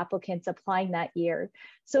pool of applicants applying that year.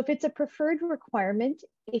 So if it's a preferred requirement,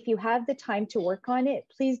 if you have the time to work on it,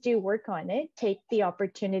 please do work on it. Take the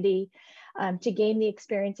opportunity to gain the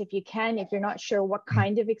experience if you can. If you're not sure what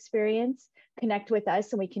kind of experience, connect with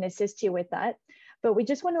us and we can assist you with that. But we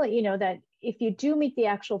just want to let you know that if you do meet the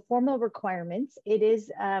actual formal requirements, it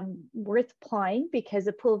is worth applying because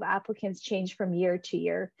the pool of applicants change from year to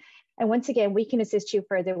year. And once again, we can assist you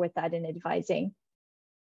further with that in advising.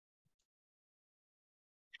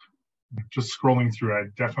 Just scrolling through, I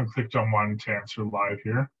definitely clicked on one to answer live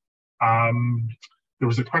here. There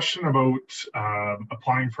was a question about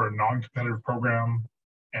applying for a non-competitive program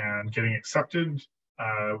and getting accepted,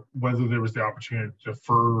 whether there was the opportunity to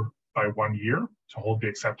defer by 1 year to hold the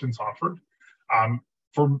acceptance offered.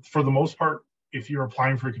 For the most part, if you're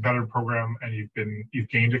applying for a competitive program and you've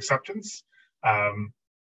gained acceptance,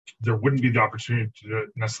 there wouldn't be the opportunity to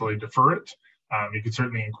necessarily defer it. You could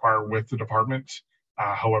certainly inquire with the department.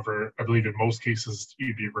 However, I believe in most cases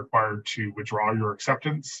you'd be required to withdraw your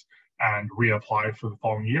acceptance and reapply for the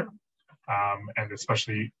following year. And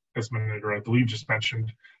especially, as Manager, I believe, just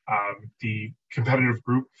mentioned, the competitive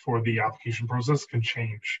group for the application process can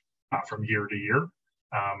change from year to year.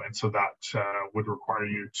 And so that would require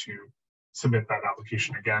you to submit that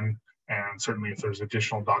application again. And certainly if there's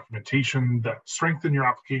additional documentation that strengthen your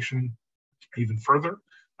application even further,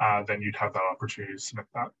 then you'd have that opportunity to submit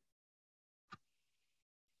that.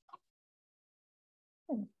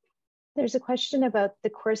 There's a question about the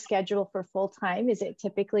course schedule for full-time. Is it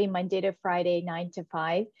typically Monday to Friday, 9 to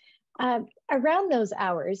 5? Around those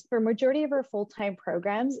hours, for majority of our full-time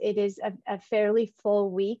programs, it is a fairly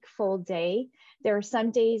full week, full day. There are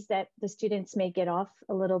some days that the students may get off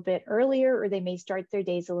a little bit earlier or they may start their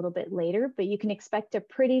days a little bit later, but you can expect a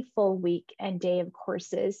pretty full week and day of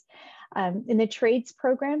courses. In the trades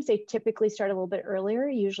programs, they typically start a little bit earlier.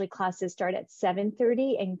 Usually classes start at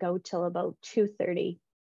 7:30 and go till about 2:30.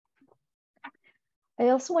 I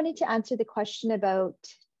also wanted to answer the question about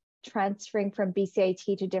transferring from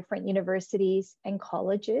BCIT to different universities and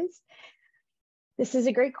colleges. This is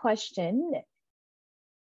a great question.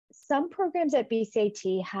 Some programs at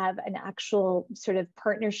BCIT have an actual sort of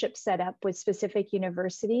partnership set up with specific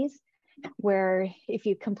universities, where if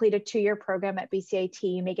you complete a 2-year program at BCIT,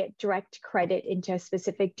 you may get direct credit into a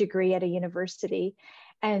specific degree at a university.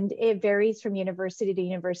 And it varies from university to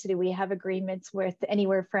university. We have agreements with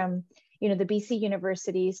anywhere from, the BC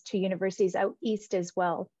universities to universities out east as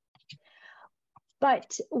well.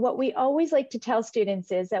 But what we always like to tell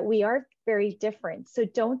students is that we are very different. So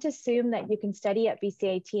don't assume that you can study at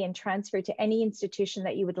BCIT and transfer to any institution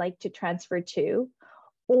that you would like to transfer to,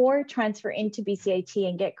 or transfer into BCIT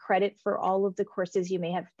and get credit for all of the courses you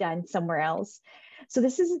may have done somewhere else. So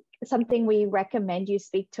this is something we recommend you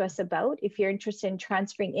speak to us about if you're interested in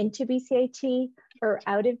transferring into BCIT or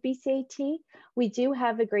out of BCIT. We do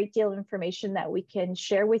have a great deal of information that we can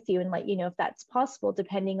share with you and let you know if that's possible,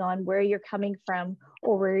 depending on where you're coming from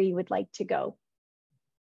or where you would like to go.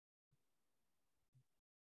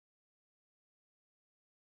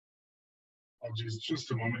 I'll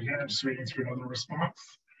just a moment here. I'm just reading through another response.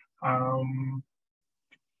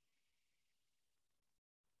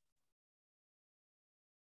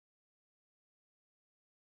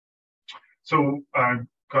 So I've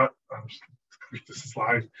got, this is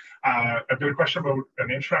live. I've got a question about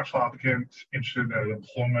an international applicant interested in a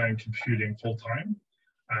diploma in computing full-time.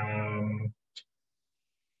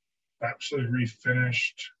 Bachelor degree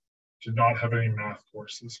finished, did not have any math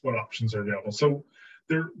courses. What options are available? So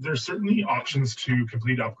there's certainly options to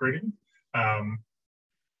complete upgrading.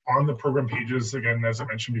 On the program pages, again, as I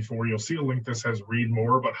mentioned before, you'll see a link that says read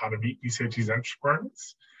more about how to meet BCIT's entry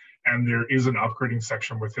requirements. And there is an upgrading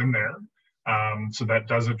section within there. So that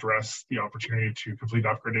does address the opportunity to complete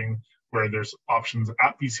upgrading, where there's options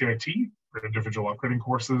at BCIT for individual upgrading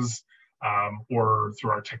courses, or through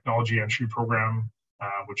our technology entry program,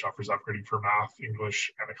 which offers upgrading for math,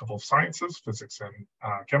 English, and a couple of sciences, physics and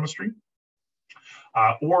chemistry,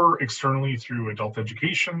 or externally through adult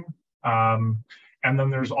education. And then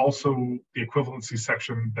there's also the equivalency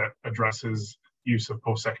section that addresses use of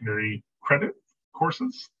post-secondary credit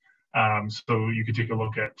courses. So you could take a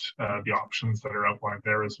look at the options that are outlined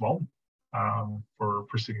there as well, for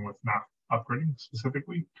proceeding with math upgrading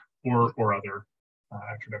specifically, or other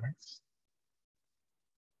academics.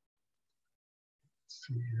 Let's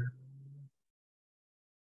see here.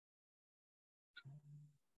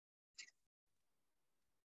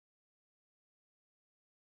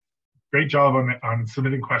 Great job on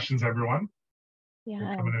submitting questions, everyone. Yeah.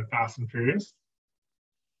 You're coming in fast and furious.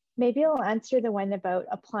 Maybe I'll answer the one about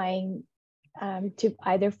applying to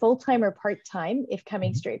either full-time or part-time if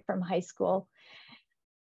coming straight from high school.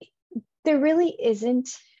 There really isn't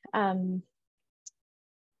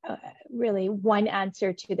really one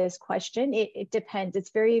answer to this question. It depends.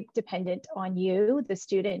 It's very dependent on you, the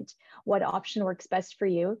student, what option works best for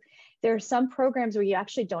you. There are some programs where you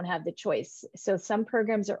actually don't have the choice. So some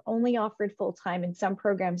programs are only offered full-time and some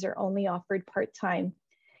programs are only offered part-time.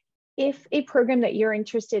 If a program that you're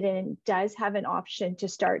interested in does have an option to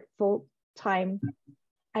start full-time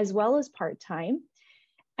as well as part-time,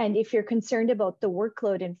 and if you're concerned about the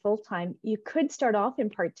workload in full-time, you could start off in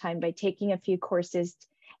part-time by taking a few courses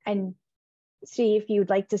and see if you'd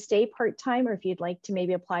like to stay part-time or if you'd like to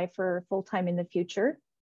maybe apply for full-time in the future.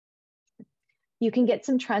 You can get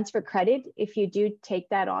some transfer credit if you do take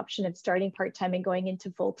that option of starting part-time and going into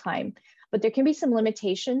full-time. But there can be some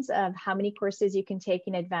limitations of how many courses you can take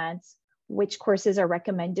in advance, which courses are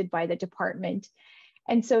recommended by the department.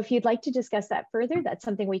 And so if you'd like to discuss that further, that's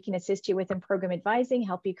something we can assist you with in program advising,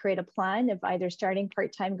 help you create a plan of either starting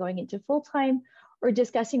part-time, going into full-time, or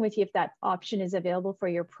discussing with you if that option is available for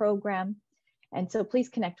your program. And so please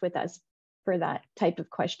connect with us for that type of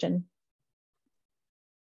question.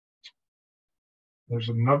 There's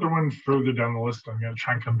another one further down the list I'm going to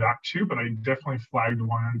try and come back to, but I definitely flagged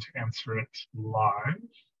one to answer it live.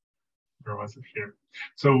 Where was it here?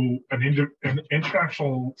 So an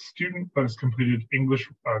international student that has completed English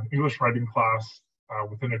writing class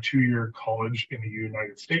within a 2-year college in the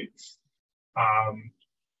United States.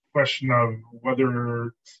 Question of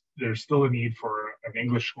whether there's still a need for an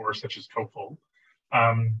English score such as TOEFL.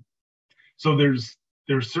 So there's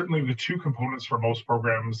certainly the 2 components for most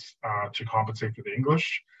programs to compensate for the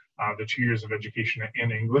English, the 2 years of education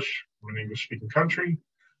in English from an English-speaking country.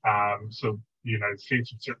 So the United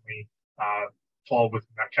States would certainly fall within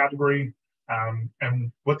that category.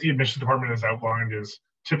 And what the admissions department has outlined is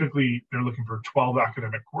typically they're looking for 12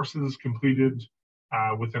 academic courses completed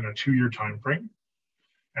within a 2-year time frame.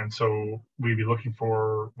 And so we'd be looking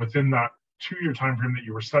for within that 2-year time frame that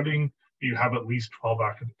you were studying, you have at least 12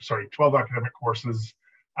 academic courses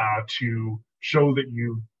to show that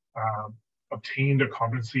you obtained a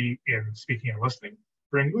competency in speaking and listening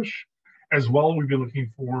for English. As well, we'd be looking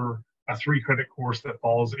for a 3-credit course that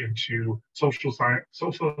falls into social science,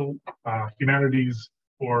 humanities,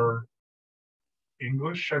 or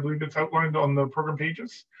English. I believe it's outlined on the program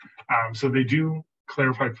pages. So they do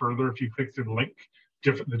clarify further if you click through the link,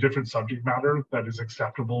 the different subject matter that is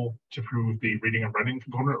acceptable to prove the reading and writing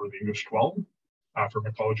component or the English 12 from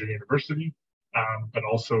a college or university. But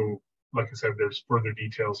also, like I said, there's further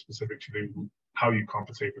details specific to how you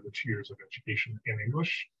compensate for the 2 years of education in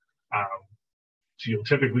English. So you'll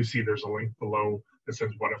typically see there's a link below that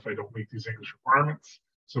says, what if I don't meet these English requirements?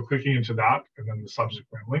 So clicking into that and then the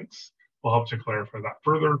subsequent links will help to clarify that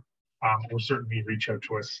further. Or certainly reach out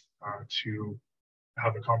to us to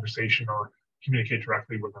have a conversation or communicate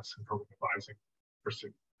directly with us in program advising for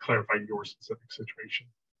to clarify your specific situation.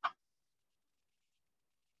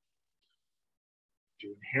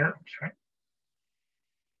 Doing here, okay.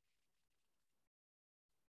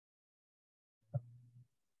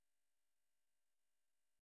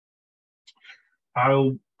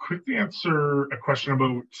 I'll quickly answer a question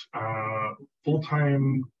about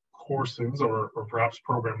full-time courses or perhaps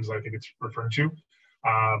programs, I think it's referring to,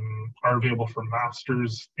 are available for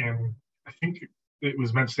masters in, I think it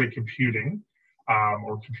was meant to say computing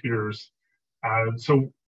or computers.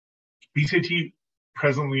 So BCIT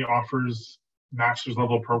presently offers master's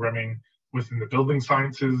level programming within the building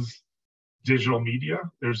sciences, digital media.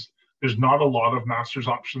 There's not a lot of master's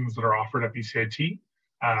options that are offered at BCIT.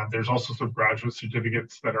 There's also some graduate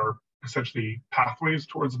certificates that are essentially pathways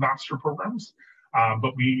towards master programs.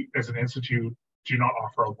 But we, as an institute, do not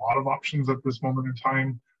offer a lot of options at this moment in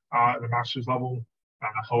time at the master's level.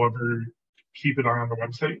 However, keep an eye on the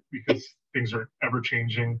website because things are ever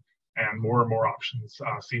changing and more options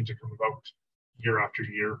seem to come about year after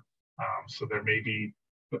year. So there may be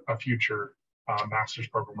a future master's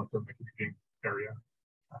program within the computing area.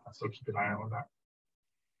 So keep an eye on that.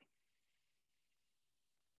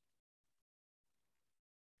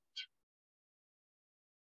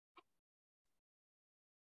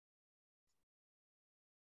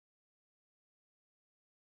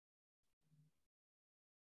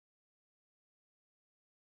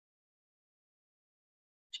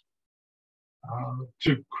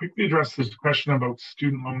 To quickly address this question about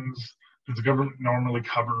student loans, does the government normally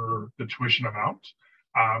cover the tuition amount?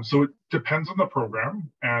 So it depends on the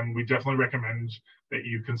program, and we definitely recommend that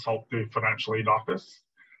you consult the financial aid office.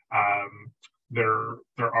 There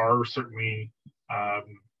are certainly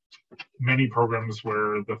many programs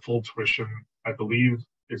where the full tuition, I believe,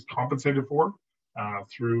 is compensated for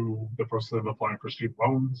through the process of applying for student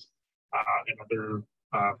loans and other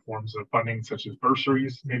forms of funding, such as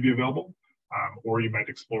bursaries, may be available, or you might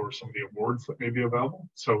explore some of the awards that may be available.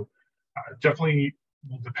 So definitely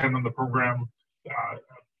will depend on the program.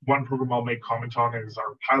 One program I'll make comment on is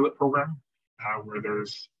our pilot program, where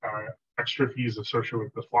there's extra fees associated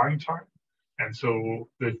with the flying time. And so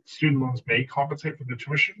the student loans may compensate for the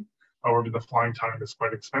tuition. However, the flying time is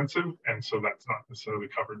quite expensive, and so that's not necessarily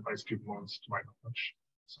covered by student loans, to my knowledge.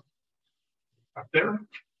 So up there.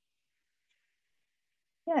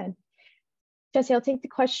 Yeah. Jesse, I'll take the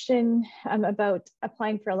question about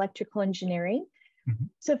applying for electrical engineering. Mm-hmm.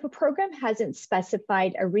 So if a program hasn't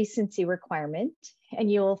specified a recency requirement,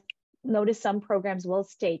 and you'll notice some programs will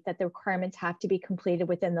state that the requirements have to be completed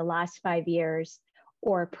within the last 5 years,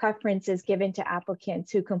 or preference is given to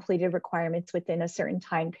applicants who completed requirements within a certain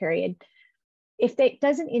time period. If it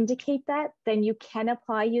doesn't indicate that, then you can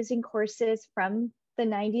apply using courses from the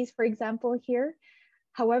 90s, for example, here.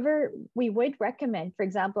 However, we would recommend, for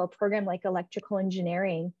example, a program like electrical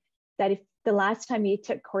engineering, that if the last time you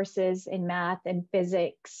took courses in math and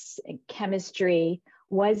physics and chemistry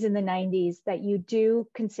was in the 90s, that you do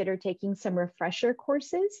consider taking some refresher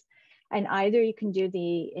courses. And either you can do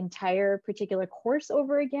the entire particular course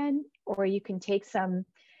over again, or you can take some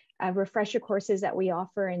refresher courses that we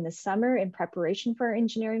offer in the summer in preparation for our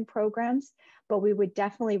engineering programs. But we would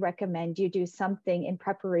definitely recommend you do something in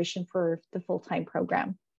preparation for the full-time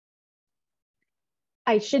program.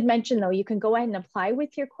 I should mention though, you can go ahead and apply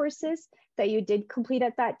with your courses that you did complete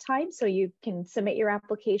at that time. So you can submit your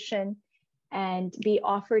application and be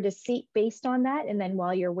offered a seat based on that. And then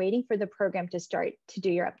while you're waiting for the program to start, to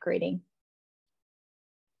do your upgrading.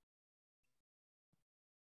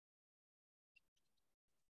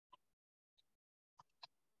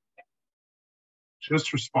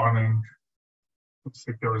 Just responding, looks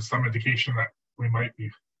like there was some indication that we might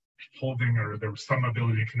be holding, or there was some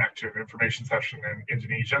ability to connect to an information session in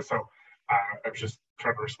Indonesia. So I was just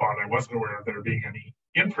trying to respond. I wasn't aware of there being any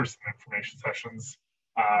in-person information sessions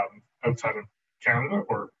outside of Canada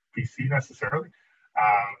or BC necessarily,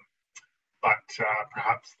 but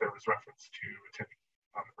perhaps there was reference to attending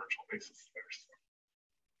on a virtual basis there. So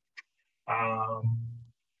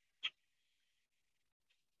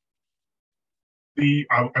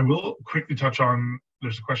I will quickly touch on,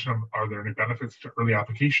 there's a question of, are there any benefits to early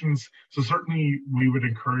applications? So certainly we would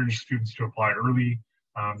encourage students to apply early.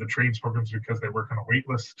 The trades programs, because they work on a wait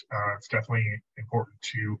list, it's definitely important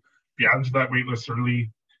to be added to that wait list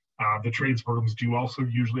early. The trades programs do also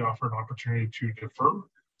usually offer an opportunity to defer.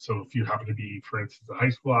 So if you happen to be, for instance, a high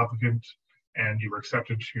school applicant and you were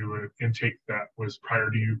accepted to an intake that was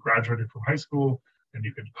prior to you graduating from high school, then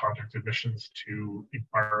you could contact admissions to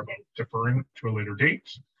inquire about deferring to a later date.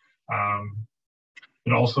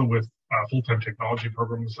 But also with full-time technology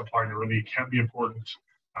programs, applying early can be important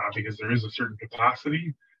because there is a certain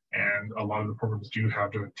capacity, and a lot of the programs do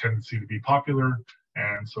have a tendency to be popular.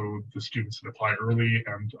 And so the students that apply early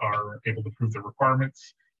and are able to prove their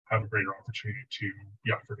requirements have a greater opportunity to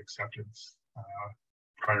be offered acceptance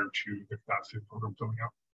prior to the capacity of the program filling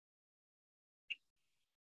up.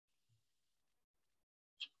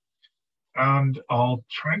 And I'll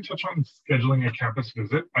try and touch on scheduling a campus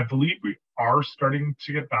visit. I believe we are starting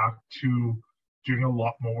to get back to doing a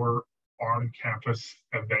lot more on-campus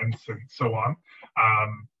events and so on.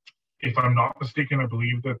 If I'm not mistaken, I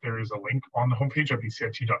believe that there is a link on the homepage at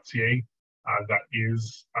bcit.ca that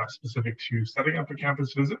is specific to setting up a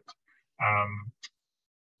campus visit.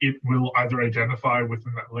 It will either identify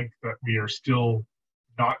within that link that we are still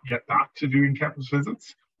not yet back to doing campus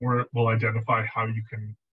visits, or it will identify how you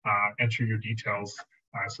can enter your details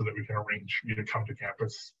so that we can arrange you to come to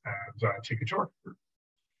campus and take a tour,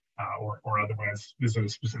 or otherwise visit a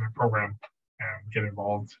specific program and get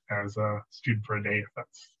involved as a student for a day if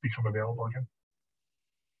that's become available again.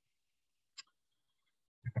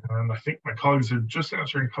 And I think my colleagues are just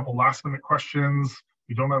answering a couple last minute questions.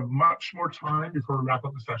 We don't have much more time before we wrap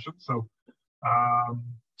up the session, so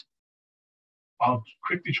I'll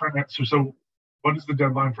quickly try and answer. So what is the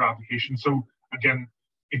deadline for application? So again,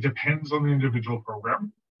 it depends on the individual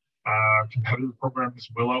program. Competitive programs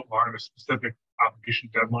will outline a specific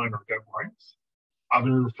application deadline or deadlines.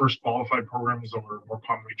 Other first qualified programs, or more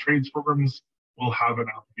commonly trades programs, will have an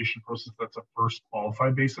application process that's a first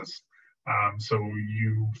qualified basis. So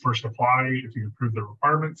you first apply if you approve the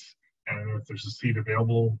requirements, and if there's a seat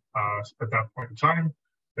available at that point in time,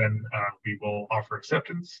 then we will offer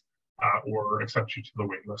acceptance or accept you to the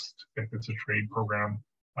wait list if it's a trade program,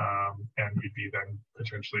 and you'd be then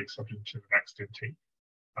potentially accepted to the next intake.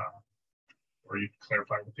 or you can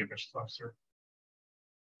clarify with the admissions officer.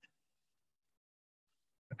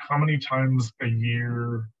 And how many times a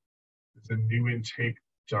year is a new intake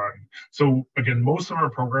done? So again, most of our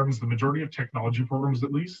programs, the majority of technology programs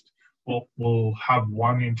at least, will have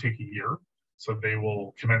one intake a year. So they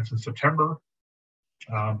will commence in September.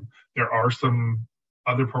 There are some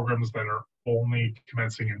other programs that are only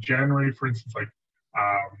commencing in January, for instance, like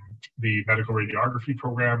the medical radiography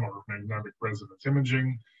program or magnetic resonance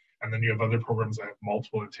imaging. And then you have other programs that have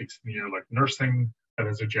multiple intakes in the year, like nursing, that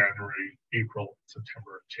is a January, April,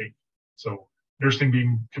 September intake. So nursing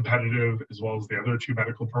being competitive, as well as the other two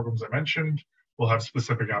medical programs I mentioned, will have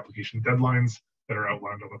specific application deadlines that are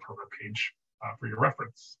outlined on the program page for your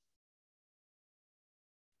reference.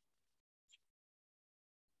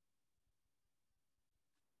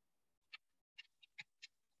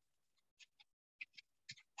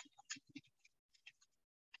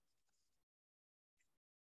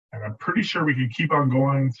 And I'm pretty sure we could keep on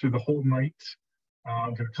going through the whole night.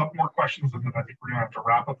 Get a couple more questions, and then I think we're gonna have to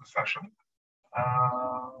wrap up the session.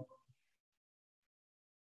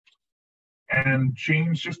 And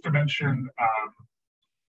James, just to mention,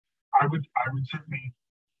 I would certainly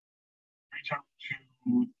reach out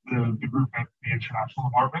to the group at the international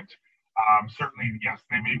department. Certainly, yes,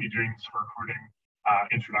 they may be doing some recruiting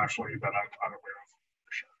internationally that I'm unaware of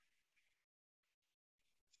for sure.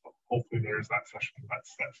 So hopefully there's that session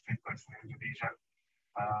that's taking place in Indonesia.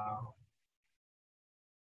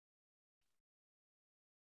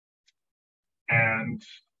 And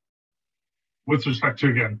with respect to,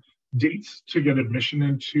 again, dates to get admission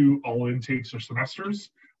into all intakes or semesters,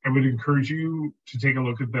 I would encourage you to take a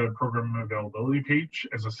look at the program availability page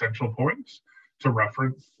as a central point to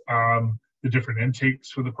reference the different intakes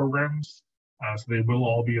for the programs. So they will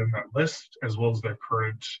all be on that list, as well as their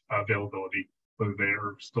current availability, whether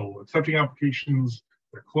they're still accepting applications,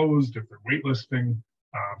 they're closed, if they're waitlisting.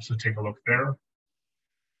 So take a look there.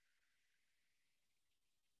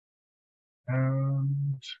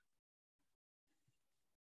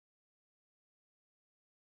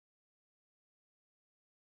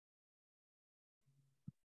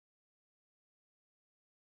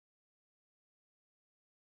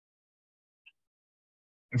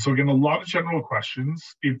 And so again, a lot of general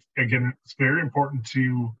questions. Again, it's very important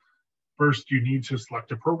to, first, you need to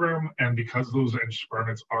select a program, and because those entrance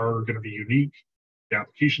requirements are going to be unique, the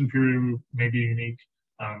application period may be unique.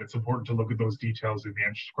 It's important to look at those details in the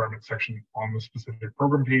entrance requirements section on the specific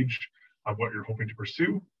program page of what you're hoping to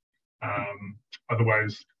pursue.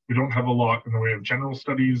 Otherwise, we don't have a lot in the way of general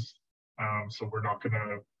studies, so we're not going to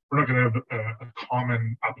have a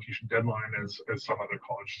common application deadline as some other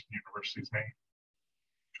colleges and universities may.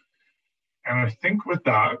 And I think with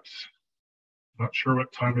that, I'm not sure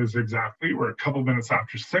what time it is exactly. We're a couple minutes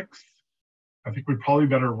after 6. I think we probably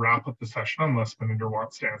better wrap up the session unless Melinda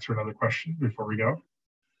wants to answer another question before we go.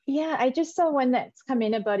 Yeah, I just saw one that's come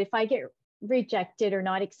in about if I get rejected or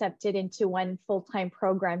not accepted into one full-time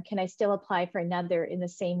program, can I still apply for another in the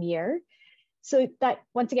same year? So that,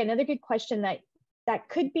 once again, another good question that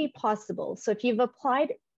could be possible. So if you've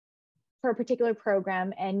applied for a particular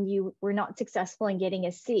program and you were not successful in getting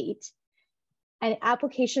a seat, and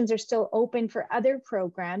applications are still open for other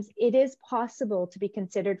programs, it is possible to be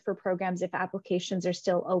considered for programs if applications are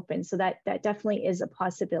still open. So that definitely is a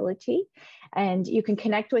possibility. And you can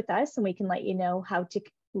connect with us and we can let you know how to,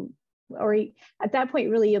 or at that point,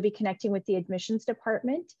 really, you'll be connecting with the admissions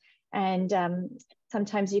department. And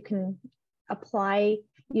sometimes you can apply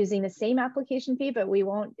using the same application fee, but we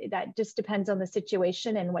won't, that just depends on the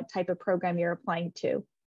situation and what type of program you're applying to.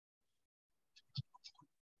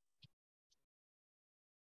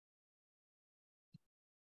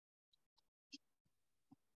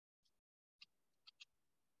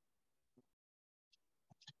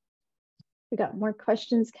 We got more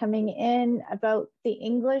questions coming in about the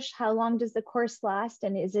English. How long does the course last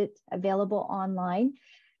and is it available online?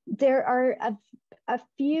 There are a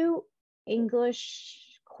few English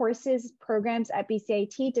courses, programs at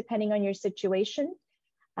BCIT, depending on your situation.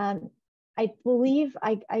 I believe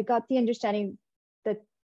I got the understanding that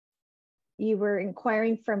you were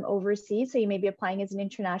inquiring from overseas, so you may be applying as an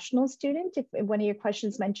international student. If one of your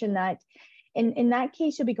questions mentioned that, in that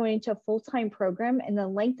case, you'll be going into a full-time program, and the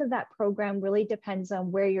length of that program really depends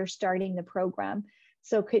on where you're starting the program.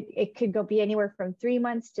 So it could be anywhere from 3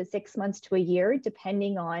 months to 6 months to a year,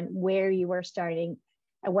 depending on where you are starting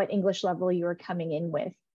and what English level you are coming in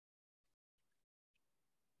with.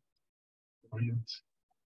 Brilliant.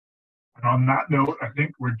 And on that note, I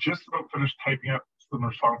think we're just about finished typing up some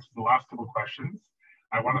responses to the last couple of questions.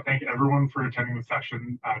 I want to thank everyone for attending the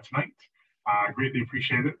session tonight. Greatly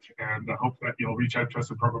appreciate it, and I hope that you'll reach out to us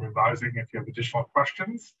in program advising if you have additional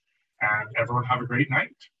questions. And everyone have a great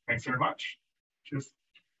night. Thanks very much. Cheers.